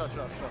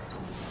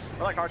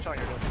 I like hard showing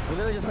here, dude. We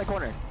literally just play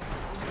corner.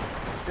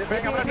 I'm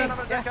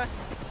gonna dead, okay.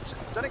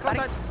 Johnny, close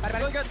side.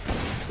 Really good.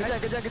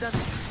 Good job.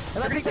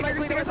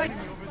 Side.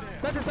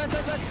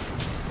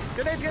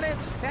 Good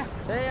nades. Yeah.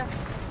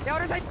 Yeah,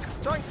 other side.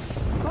 Showing.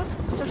 Close.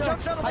 Shut.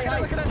 Look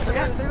at it.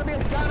 They're gonna be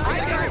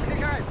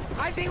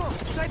I'm Dingle.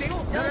 Side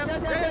Dingle. Yes.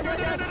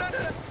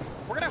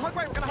 We're gonna hug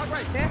right.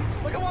 Yeah.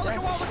 Look at wall.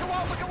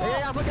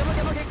 Yeah, I'm looking.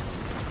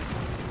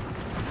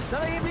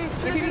 Another EMP.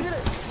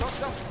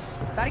 Go.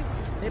 Batting.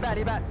 He bad.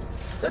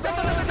 Yeah.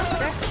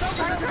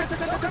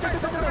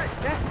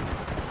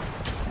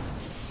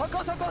 Hug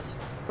close.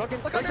 Broken.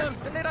 Look at him.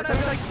 Nade on him.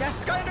 Yeah.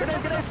 Guy in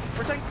there. Good.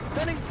 We're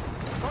turning.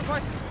 Don't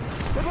fight.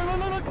 Look.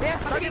 Yeah.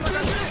 I'm getting Look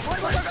on the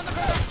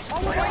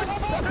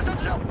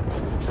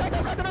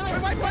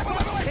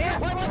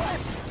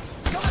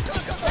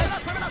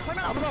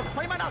corner. Oh my God.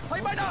 Play mine out.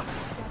 Play mine out.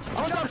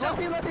 Last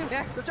team.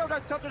 Yeah. Good job,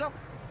 guys. Jumping.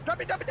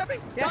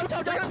 Yeah.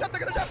 They're gonna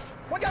jump.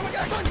 One guy. Oh my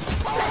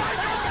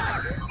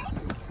God.